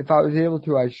beast. If I was able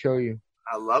to, I'd show you.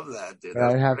 I love that, dude. But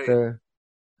I'd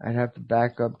have to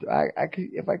back up. I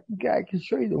could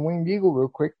show you the winged eagle real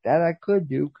quick. That I could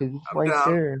do because it's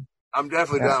there. I'm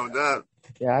definitely down with that.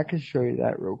 Yeah, I can show you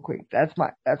that real quick. That's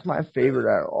my favorite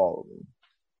out of all of them.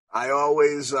 I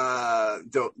always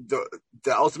the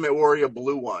Ultimate Warrior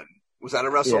blue one. Was that a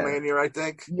WrestleMania? I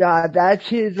think. Yeah, that's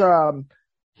his.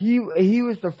 He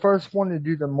was the first one to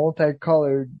do the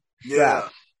multicolored straps. Yeah.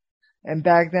 And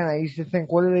back then, I used to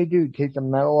think, what do they do? Take the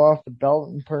metal off the belt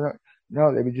and put it?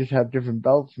 No, they would just have different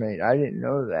belts made. I didn't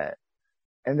know that.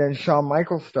 And then Shawn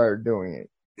Michaels started doing it.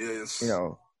 Yes.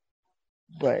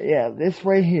 But yeah, this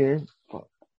right here.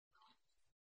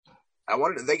 I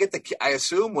wonder, they get I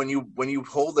assume when you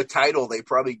hold the title, they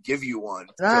probably give you one.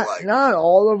 Not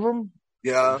all of them.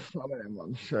 Yeah. Some of them,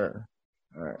 I'm sure.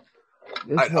 All right.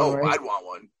 I'd want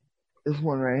one. This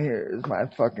one right here is my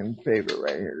fucking favorite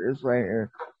right here. This right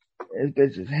here. This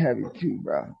bitch is heavy too,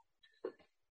 bro.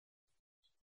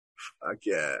 Fuck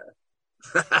yeah.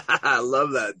 I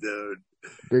love that, dude.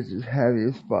 Bitch is heavy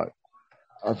as fuck.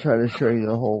 I'll try to show you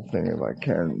the whole thing if I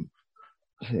can.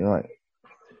 See, like,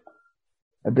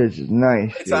 that bitch is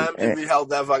nice. How many times have you held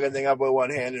that fucking thing up with one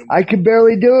hand? I can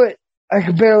barely do it. Bro.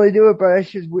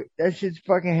 That shit's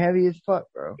fucking heavy as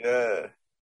fuck, bro. Yeah.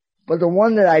 But the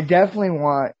one that I definitely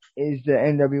want is the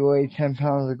NWA 10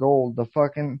 pounds of gold. The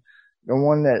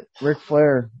one that Ric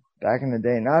Flair back in the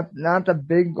day. Not the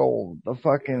big gold. The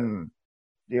fucking,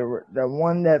 the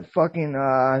one that fucking,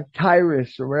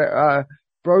 Tyrus or,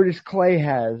 Brodus Clay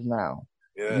has now.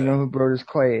 Yeah. You know who Brodus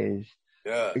Clay is?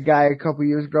 Yeah. The guy a couple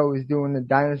years ago was doing the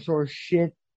dinosaur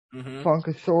shit. Mm-hmm.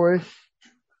 Funkasaurus.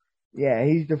 Yeah,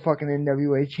 he's the fucking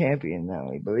NWA champion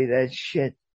now. You believe that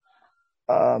shit?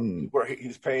 Where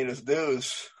he's paying his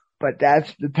dues. But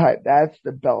that's the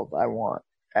belt I want.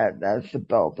 That's the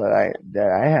belt that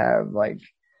I have, like,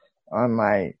 on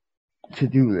my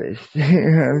to-do list. You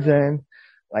know what I'm saying?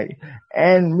 Like,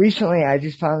 and recently I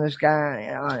just found this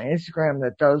guy on Instagram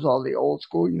that does all the old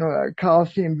school, you know,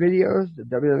 Coliseum videos, the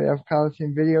WWF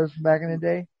Coliseum videos from back in the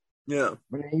day. Yeah.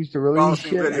 When they used to release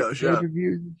Coliseum shit, videos, like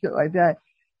pay-per-views and shit like that.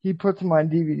 He puts them on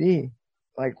DVD,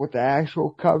 like with the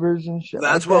actual covers and shit.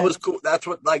 That's like what was cool. That's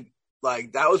what, like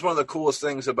that was one of the coolest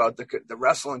things about the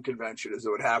wrestling convention is it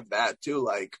would have that too.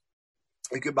 Like,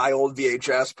 you could buy old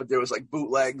VHS, but there was like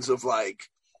bootlegs of like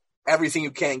everything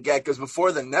you can't get, because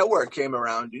before the network came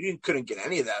around, you couldn't get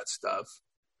any of that stuff.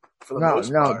 For the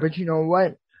most part. But you know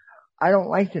what? I don't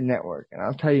like the network, and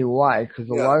I'll tell you why. Because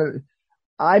a lot of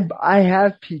I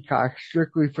have Peacock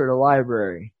strictly for the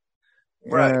library.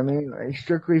 You know what I mean? Like,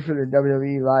 strictly for the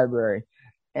WWE library,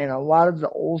 and a lot of the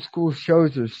old school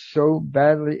shows are so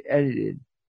badly edited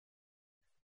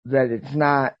that it's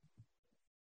not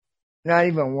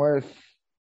even worth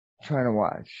trying to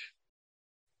watch.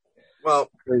 Well,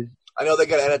 I know they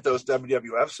got to edit those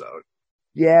WWFs out.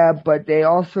 Yeah, but they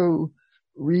also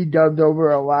redubbed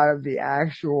over a lot of the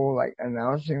actual, like,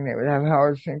 announcing. They would have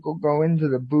Howard Finkel go into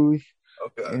the booth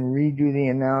and redo the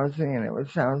announcing, and it would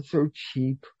sound so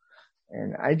cheap.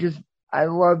 And I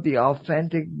love the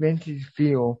authentic vintage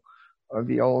feel of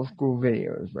the old school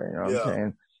videos, right? You know what I'm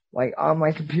saying? Like, on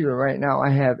my computer right now, I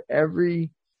have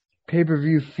every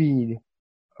pay-per-view feed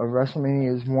of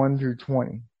WrestleManias 1 through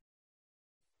 20.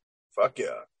 Fuck yeah.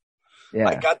 Yeah.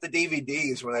 I got the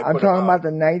DVDs when they I'm talking about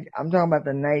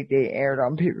the night they aired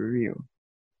on pay-per-view.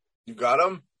 You got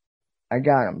them? I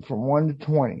got them from 1 to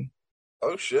 20.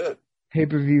 Oh shit.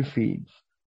 Pay-per-view feeds.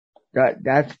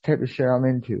 That's the type of shit I'm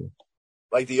into.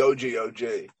 Like the OG.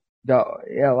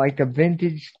 Like the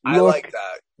vintage look. I like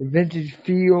that. The vintage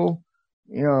feel.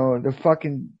 You know,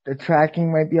 the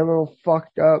tracking might be a little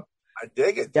fucked up. I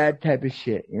dig it. That type of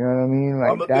shit. You know what I mean?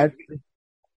 Like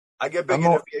I get big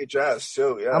into VHS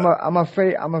too, yeah. I'm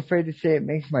afraid to say it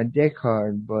makes my dick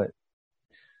hard, but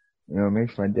you know, it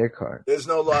makes my dick hard. There's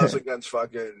no laws against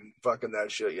fucking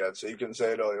that shit yet, so you can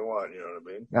say it all you want, you know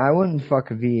what I mean? I wouldn't fuck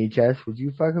a VHS. Would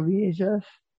you fuck a VHS?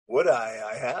 Would I?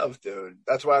 I have, dude.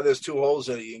 That's why there's 2 holes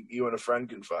in it you and a friend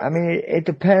can fuck. I mean, it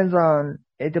depends on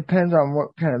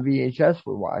what kind of VHS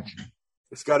we're watching.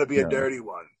 It's gotta be a dirty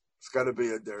one. It's gotta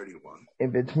be a dirty one.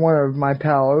 If it's one of my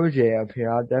pal OJ up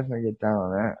here, I'll definitely get down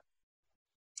on that.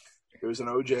 There was an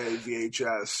OJ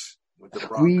VHS with the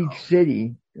Squeak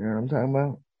City. You know what I'm talking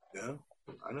about? Yeah,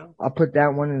 I know. I'll put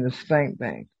that one in the spank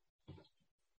bank.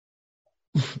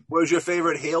 What was your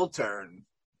favorite heel turn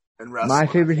in wrestling? My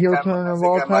favorite heel turn of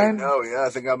all time? I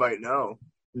think I might know.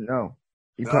 No.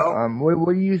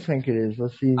 What do you think it is?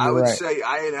 Let's see. I would say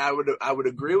I would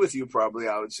agree with you. Probably,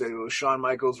 I would say it was Shawn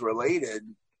Michaels related.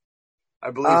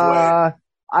 I believe.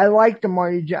 I like the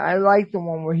Marty. I like the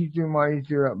one where he threw Marty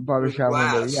through a barbershop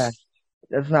window. Yeah,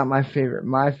 that's not my favorite.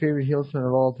 My favorite heel turn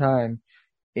of all time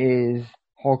is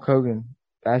Hulk Hogan,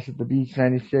 Bash at the Beach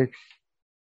 '96.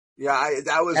 Yeah,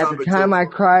 that was at the time I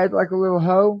cried like a little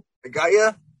hoe. It got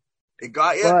you.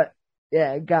 But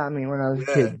yeah, it got me when I was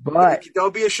a kid. But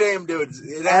don't be ashamed, dude.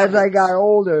 As I got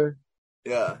older,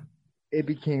 it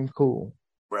became cool.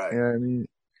 Right. You know what I mean?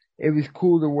 It was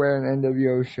cool to wear an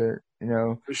NWO shirt. You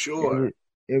know, for sure.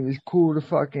 It was cool to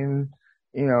fucking,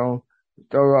 you know,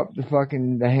 throw up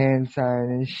the hand sign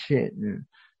and shit. And,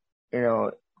 you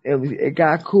know, it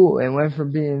got cool. It went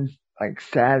from being like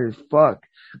sad as fuck.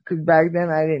 Cause back then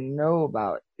I didn't know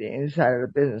about the inside of the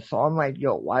business. So I'm like,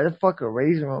 yo, why the fuck are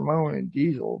Razor Ramon and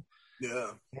Diesel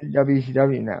Yeah. in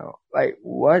WCW now. Like,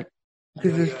 what?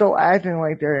 Because they're still acting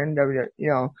like they're in WWE. You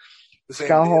know, The same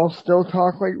Scott deal. Hall still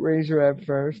talk like Razor at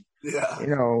first. Yeah. You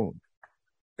know,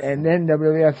 and then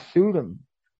WWF sued him.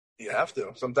 You have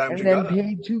to. Sometimes And you then gotta.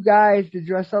 paid 2 guys to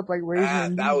dress up like Razor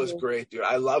and That was Diesel. great, dude.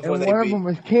 I love when And they one of beat. them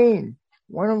was Kane.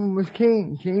 One of them was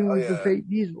Kane. Kane Oh was the yeah, fake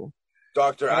Diesel.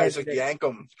 Dr. And Isaac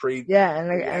Yankem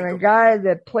and a guy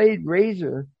that played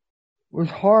Razor was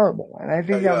horrible. And I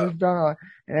think that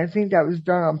was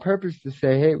done on purpose to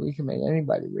say, hey, we can make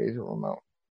anybody Razor Ramon.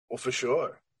 Well, for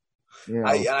sure. You know?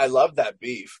 I love that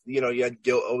beef. You know, you had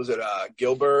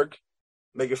Gilbert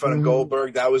making fun of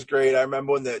Goldberg. That was great. I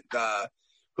remember when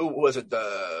who was it?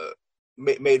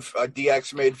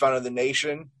 DX made fun of the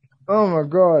Nation. Oh my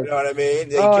God! You know what I mean?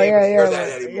 They can't even hear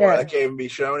that anymore. Yeah. That can't even be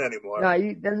shown anymore.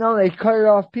 No, they cut it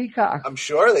off Peacock. I'm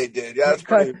sure they did. Yeah, that's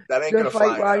pretty. That ain't gonna fly.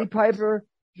 Just like Roddy Piper,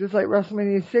 just like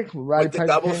WrestleMania 6 with Roddy with the Piper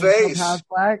double face. Half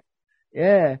black.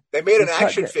 Yeah. They made an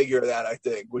action figure of that, I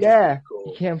think. Which is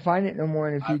cool. You can't find it no more,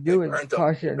 and if you do, it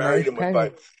costs you a nice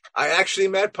penny. I actually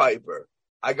met Piper.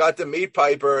 I got to meet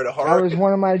Piper at a horror. That was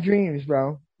one of my dreams,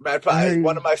 bro. Matt Piper,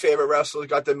 one of my favorite wrestlers.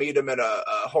 Got to meet him at a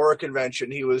horror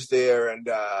convention. He was there, and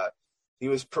he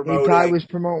was promoting. He probably was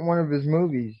promoting one of his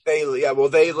movies. They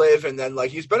Live, and then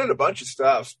he's been in a bunch of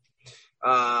stuff.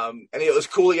 And it was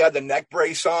cool. He had the neck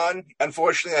brace on.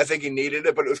 Unfortunately, I think he needed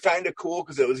it, but it was kind of cool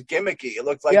because it was gimmicky. It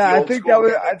looked like I think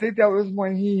that was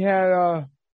when he had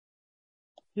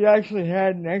he actually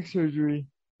had neck surgery.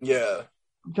 Yeah,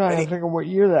 I'm trying to think of what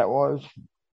year that was.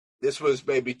 This was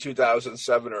maybe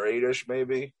 2007 or 8ish,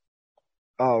 maybe.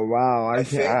 Oh wow! I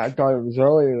thought it was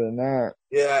earlier than that.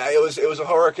 Yeah, it was a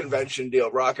horror convention deal,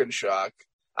 Rock and Shock.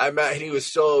 I met him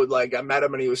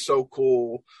and he was so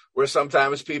cool. Where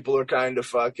sometimes people are kind of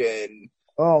fucking.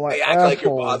 They act like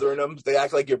you're bothering them. They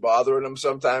act like you're bothering them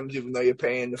sometimes, even though you're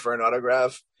paying for an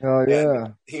autograph. Oh yeah.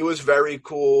 And he was very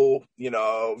cool,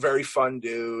 very fun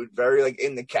dude, very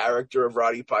in the character of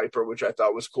Roddy Piper, which I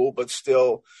thought was cool, but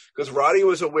still, because Roddy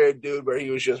was a weird dude where he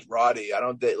was just Roddy.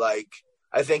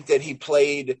 I think that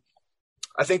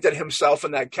himself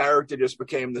and that character just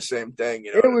became the same thing.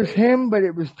 It was him, but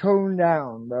it was toned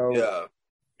down, though. Yeah.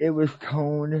 It was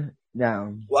toned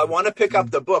down. Well, I want to pick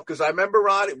up the book because I remember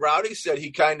Rowdy said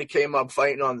he kind of came up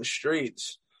fighting on the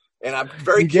streets. And I'm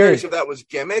very curious if that was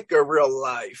gimmick or real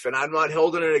life. And I'm not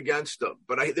holding it against him.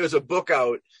 But there's a book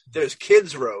out that his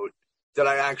kids wrote that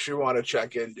I actually want to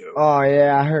check into. Oh,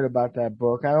 yeah, I heard about that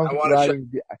book. I don't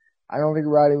think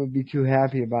Roddy would be too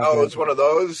happy about that. Oh, it's one of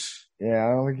those? Yeah,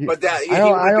 I don't think he would be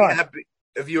happy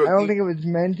if you. I don't think it was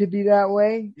meant to be that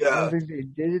way. Yeah. I don't think they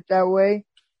did it that way.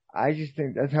 I just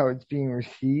think that's how it's being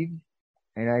received,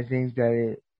 and I think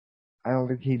that I don't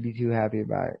think he'd be too happy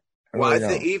about it. I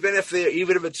think even if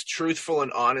it's truthful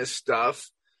and honest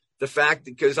stuff, the fact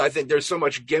because I think there's so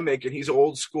much gimmick and he's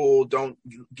old school. Don't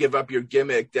give up your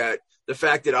gimmick. That the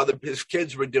fact that his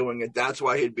kids were doing it, that's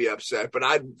why he'd be upset.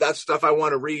 But that's stuff I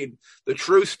want to read. The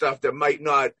true stuff that might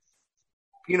not,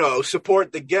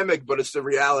 support the gimmick, but it's the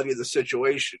reality of the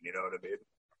situation. You know what I mean?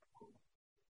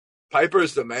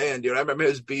 Piper's the man, dude. I remember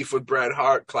his beef with Bret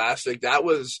Hart, classic.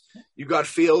 You got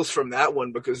feels from that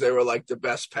one because they were the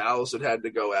best pals that had to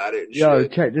go at it.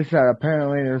 And check this out.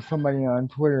 Apparently there's somebody on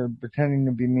Twitter pretending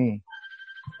to be me.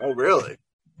 Oh, really?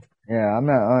 Yeah, I'm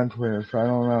not on Twitter, so I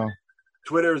don't know.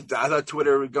 I thought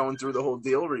Twitter was going through the whole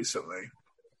deal recently.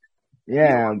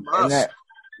 Yeah,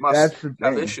 that's the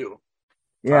thing. Issue.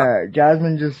 Yeah,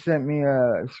 Jasmine just sent me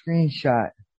a screenshot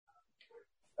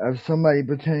of somebody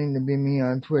pretending to be me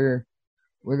on Twitter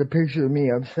with a picture of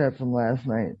me upset from last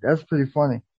night. That's pretty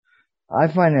funny. I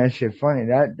find that shit funny.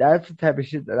 That's the type of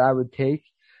shit that I would take.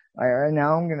 Right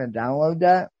now I'm gonna download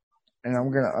that and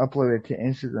I'm gonna upload it to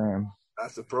Instagram.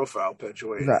 That's the profile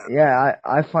picture.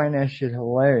 I find that shit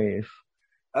hilarious.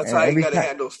 That's how you gotta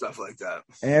handle stuff like that.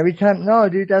 And every time, no,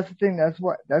 dude, that's the thing.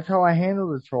 That's how I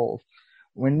handle the trolls.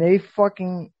 When they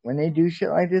do shit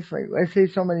like this, let's say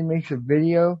somebody makes a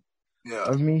video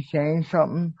of me saying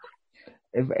something,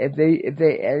 if they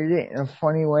edit it in a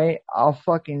funny way, I'm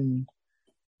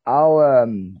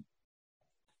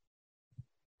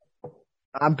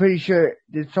pretty sure,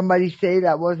 did somebody say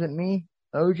that wasn't me,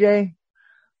 OJ?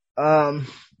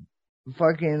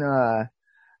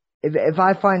 If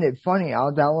I find it funny,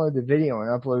 I'll download the video and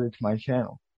upload it to my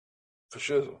channel. For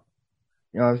sure.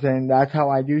 You know what I'm saying? That's how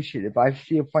I do shit. If I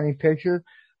see a funny picture,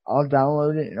 I'll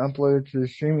download it and upload it to the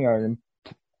StreamYard and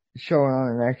show it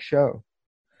on the next show.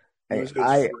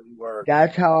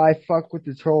 That's how I fuck with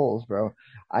the trolls, bro.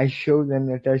 I show them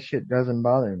that shit doesn't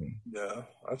bother me. Yeah,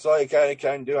 that's all you kind of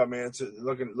can do. I mean, it's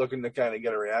looking to kind of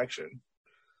get a reaction.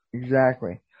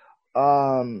 Exactly.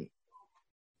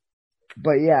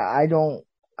 But yeah, I don't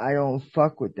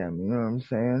fuck with them. You know what I'm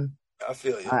saying? I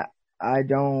feel you. I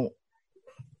don't.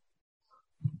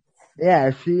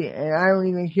 Yeah, see, and I don't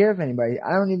even care if anybody.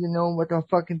 I don't even know what the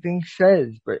fucking thing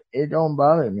says, but it don't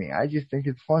bother me. I just think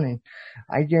it's funny.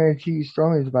 I guarantee you,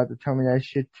 Stormy's about to tell me that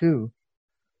shit too.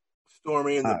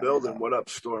 Stormy in the building. What up,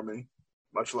 Stormy?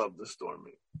 Much love to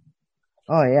Stormy.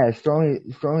 Oh yeah,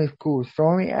 Stormy's cool.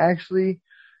 Stormy actually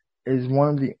is one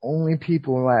of the only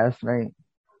people last night,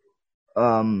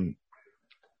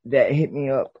 that hit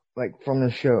me up like from the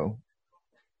show.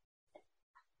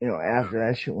 You know, after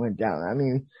that shit went down.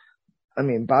 I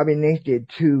mean, Bobby Nick did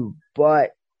too,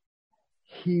 but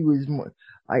he was more,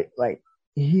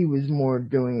 he was more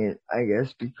doing it, I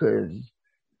guess, because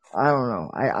I don't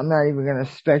know. I'm not even gonna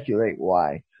speculate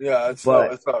why. Yeah, it's all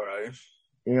right.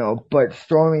 You know, but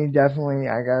Stormy definitely,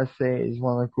 I gotta say, is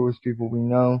one of the coolest people we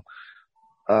know.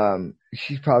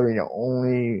 She's probably the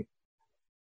only,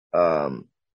 I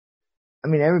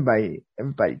mean, everybody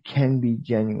can be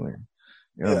genuine,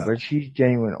 you know, but she's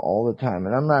genuine all the time.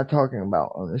 And I'm not talking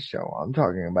about on the show. I'm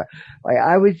talking about, like,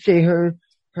 I would say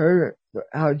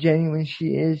how genuine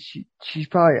she is. She's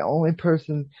probably the only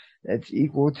person that's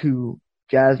equal to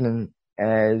Jasmine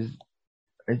as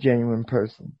a genuine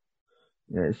person.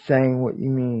 You know, saying what you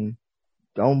mean.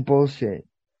 Don't bullshit.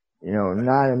 You know,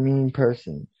 not a mean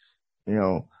person. You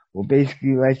know, will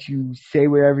basically let you say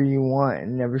whatever you want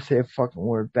and never say a fucking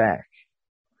word back.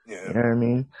 Yeah. You know what I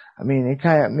mean? I mean, it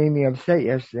kind of made me upset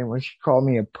yesterday when she called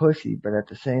me a pussy, but at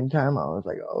the same time, I was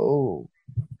like, oh.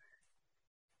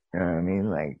 You know what I mean?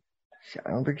 Like, I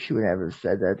don't think she would ever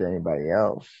said that to anybody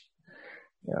else.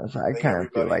 You know, so I kind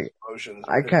of feel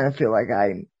like,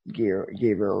 I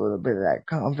gave her a little bit of that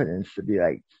confidence to be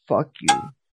like, fuck you.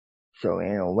 So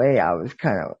in a way, I was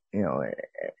kind of, you know,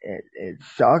 it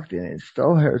sucked and it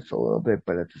still hurts a little bit,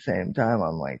 but at the same time,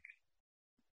 I'm like,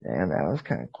 damn, that was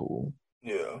kind of cool.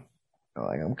 Yeah. You know,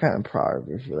 like, I'm kind of proud of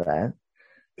her for that.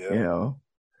 Yeah. You know,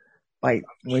 like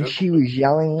when she was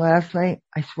yelling last night,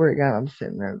 I swear to God, I'm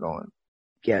sitting there going,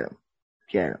 get him,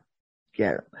 get him,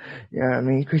 get him. You know what I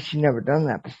mean? Because she never done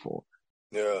that before.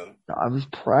 Yeah. So I was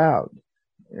proud.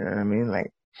 You know what I mean?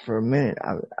 Like, for a minute,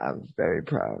 I was very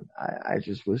proud. I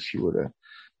just wish she would have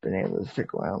been able to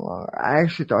stick around longer. I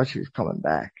actually thought she was coming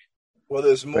back. Well,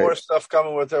 there's more stuff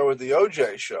coming with her with the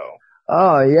OJ show.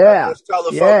 Oh, yeah. Let's tell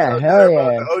the folks out there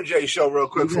about the OJ show real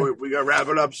quick before we gotta wrap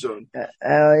it up soon. Hell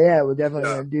yeah, we're definitely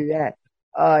gonna do that.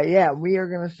 Yeah, we are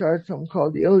gonna start something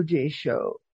called the OJ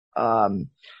show.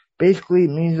 Basically it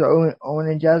means the Owen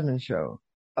and Jasmine show.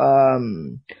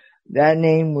 That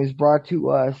name was brought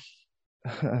to us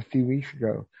a few weeks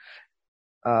ago.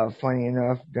 Funny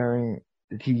enough, during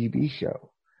the TGB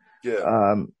show.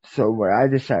 Yeah. So what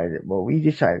we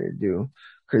decided to do,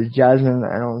 because Jasmine,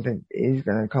 I don't think is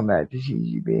gonna come back to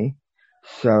TGB,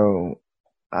 so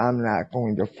I'm not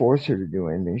going to force her to do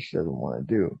anything she doesn't want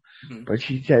to do. Mm-hmm. But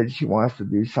she said she wants to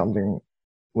do something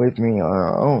with me on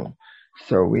her own.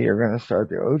 So we are going to start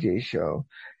the OJ show,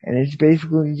 and it's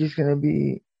basically just going to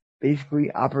be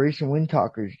Operation Wind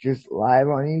Talkers, just live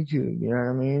on YouTube. You know what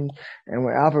I mean? And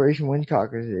what Operation Wind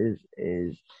Talkers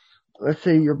is let's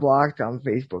say you're blocked on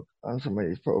Facebook on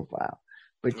somebody's profile,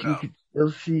 but you could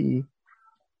still see,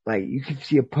 like, you could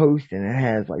see a post and it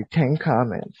has like 10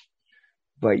 comments,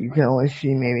 but you can only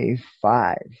see maybe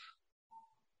 5.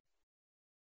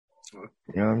 You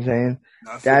know what I'm saying?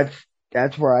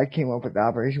 That's where I came up with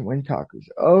Operation Wind Talkers.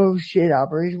 Oh shit,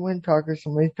 Operation Wind Talkers,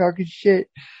 somebody's talking shit.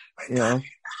 You know?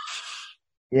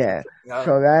 Yeah.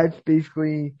 So that's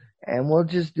basically, and we'll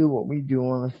just do what we do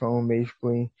on the phone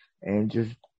basically, and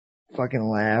just fucking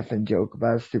laugh and joke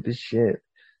about stupid shit.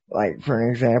 Like, for an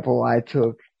example, I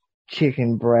took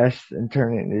chicken breasts and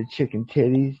turned it into chicken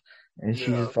titties, and she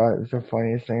just thought it was the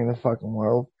funniest thing in the fucking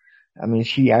world. I mean,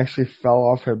 she actually fell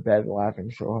off her bed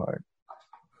laughing so hard.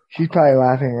 She's probably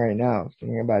laughing right now,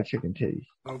 thinking about chicken titties.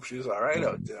 Hope she's alright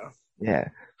out there. Yeah.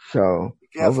 So,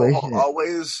 be careful,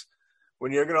 always,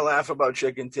 when you're gonna laugh about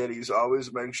chicken titties,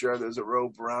 always make sure there's a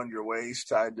rope around your waist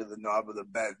tied to the knob of the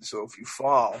bed. So if you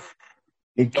fall,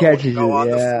 it catches you on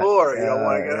the floor. You don't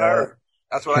want to get hurt.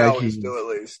 That's what I always do,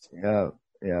 at least. Yeah.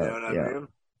 You know what I mean?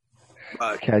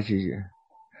 But it catches you.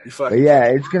 But yeah,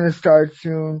 it's gonna start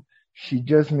soon. She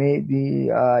just made the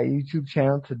YouTube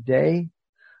channel today.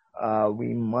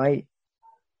 We might,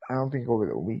 I don't think over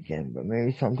the weekend, but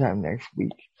maybe sometime next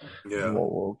week. Yeah.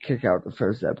 We'll kick out the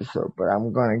first episode, but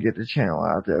I'm gonna get the channel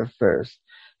out there first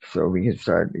so we can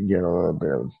start to get a little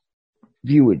bit of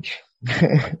viewage.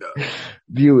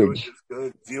 Viewage.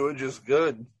 Viewage is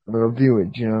good. A little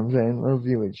viewage, you know what I'm saying? A little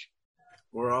viewage.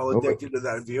 We're all addicted to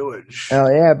that viewage.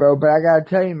 Hell yeah, bro. But I gotta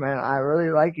tell you, man, I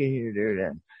really like it here, dude.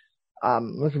 And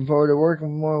I'm looking forward to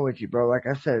working more with you, bro. Like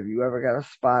I said, if you ever got a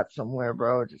spot somewhere,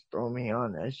 bro, just throw me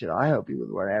on that shit. I'll help you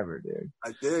with whatever, dude.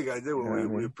 I dig. You Well, know what I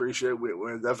we mean? appreciate it.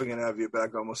 We're definitely going to have you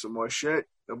back on with some more shit.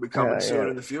 It'll be coming Hell soon yeah.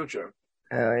 in the future.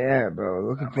 Hell yeah, bro.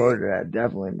 Looking I mean, forward to that.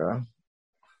 Definitely, bro.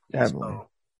 Definitely.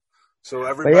 so But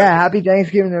everybody, yeah, happy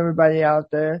Thanksgiving to everybody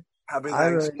out there. happy I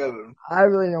really Thanksgiving. I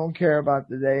really don't care about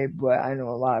the day, but I know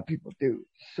a lot of people do.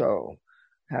 So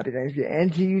happy Thanksgiving.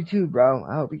 And to you too, bro.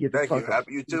 I hope you get the Thank you. fuck up.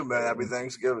 Happy you too, man. Happy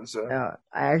Thanksgiving, sir. Yeah,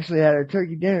 I actually had a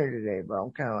turkey dinner today,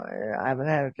 bro. I haven't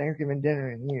had a Thanksgiving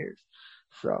dinner in years.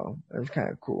 So it was kind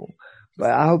of cool.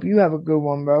 But I hope you have a good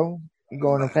one, bro. You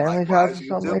going to family's house Likewise, or you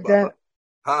something too, like Bubba. that?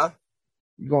 Huh?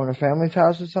 You going to family's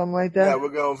house or something like Yeah, that? we're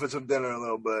going for some dinner in a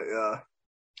little bit. Yeah,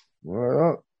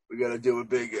 What up? we got to do a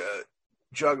big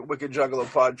Wicked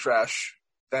Juggalo Pod Trash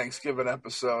Thanksgiving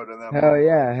episode, and then Hell we'll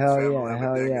yeah, hell family yeah,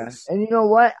 hell yeah. dingus. And you know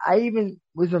what? I even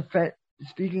was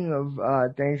speaking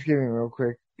of Thanksgiving real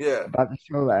quick Yeah. about the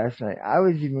show last night. I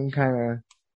was even kind of,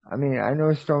 I mean, I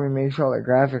know Stormy makes all the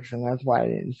graphics and that's why I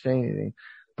didn't say anything.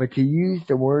 But to use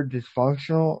the word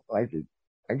dysfunctional,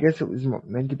 I guess it was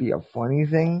meant to be a funny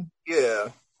thing. Yeah.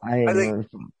 I didn't I think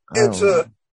really, I it's don't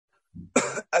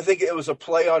know. I think it was a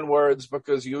play on words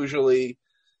because usually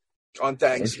on It's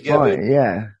Thanksgiving fun,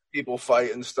 yeah. people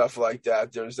fight and stuff like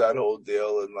that. There's that whole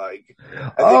deal, and like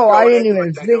I didn't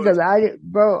even think of that.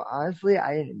 Bro, honestly,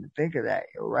 I didn't even think of that.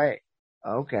 You're right.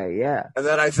 Okay, yeah. And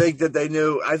then I think that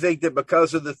I think that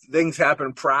because of the things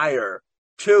happened prior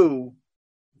to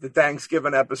the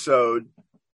Thanksgiving episode,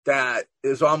 that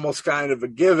is almost kind of a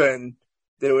given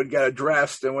that it would get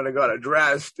addressed. And when it got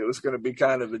addressed, it was going to be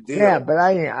kind of a deal. Yeah, but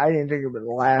I didn't think of it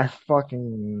the last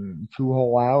fucking 2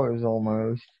 whole hours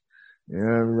almost. You know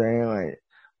what I'm saying?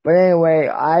 But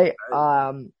anyway,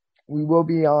 we will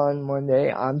be on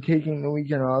Monday. I'm taking the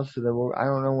weekend off, so I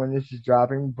don't know when this is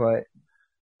dropping, but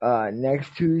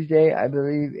next Tuesday, I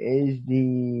believe, is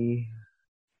the.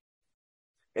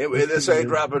 This ain't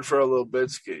dropping for a little bit,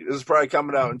 Ski. This is probably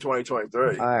coming out in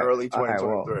 2023, early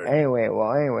 2023.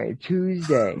 Anyway,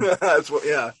 Tuesday. That's what,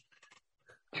 yeah.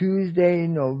 Tuesday,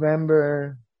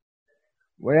 November,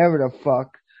 whatever the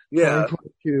fuck,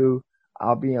 2022,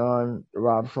 I'll be on the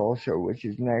Rob Soul Show, which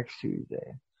is next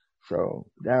Tuesday. So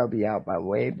that'll be out by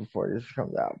way before this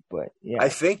comes out. But yeah, I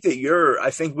think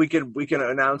we can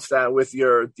announce that with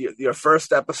your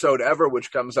first episode ever,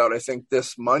 which comes out I think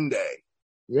this Monday.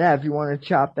 Yeah, if you want to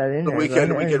chop that in, we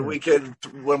can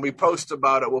when we post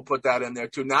about it, we'll put that in there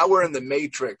too. Now we're in the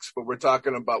Matrix, but we're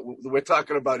talking about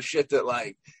shit that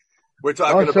like we're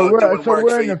talking about doing work. So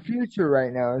we're in the future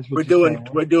right now. We're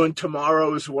doing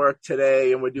tomorrow's work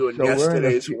today, and we're doing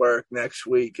yesterday's work next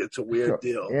week. It's a weird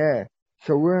deal. Yeah.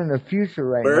 So we're in the future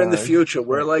right now. We're in the future.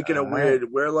 We're like in a weird.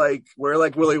 We're like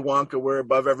Willy Wonka. We're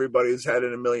above everybody's head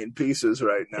in a million pieces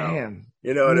right now. Damn.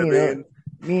 You know what I mean?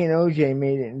 Me and OJ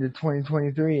made it into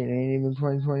 2023 and it ain't even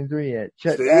 2023 yet.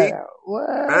 Check See? that out. What?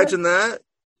 Imagine that.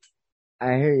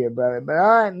 I hear you, brother. But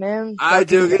all right, man. I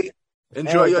do.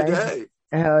 Enjoy your day.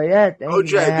 Hell yeah.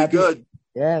 OJ, be good.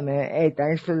 Yeah, man. Hey,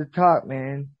 thanks for the talk,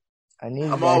 man.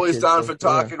 I'm always down for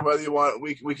talking, whether you want.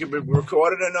 We can be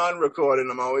recorded or non-recorded.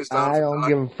 I'm always down. I don't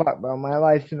give a fuck, bro. My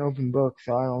life's an open book,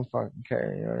 so I don't fucking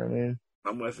care. You know what I mean?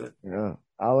 I'm with it.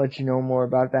 I'll let you know more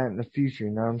about that in the future.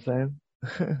 You know what I'm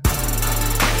saying?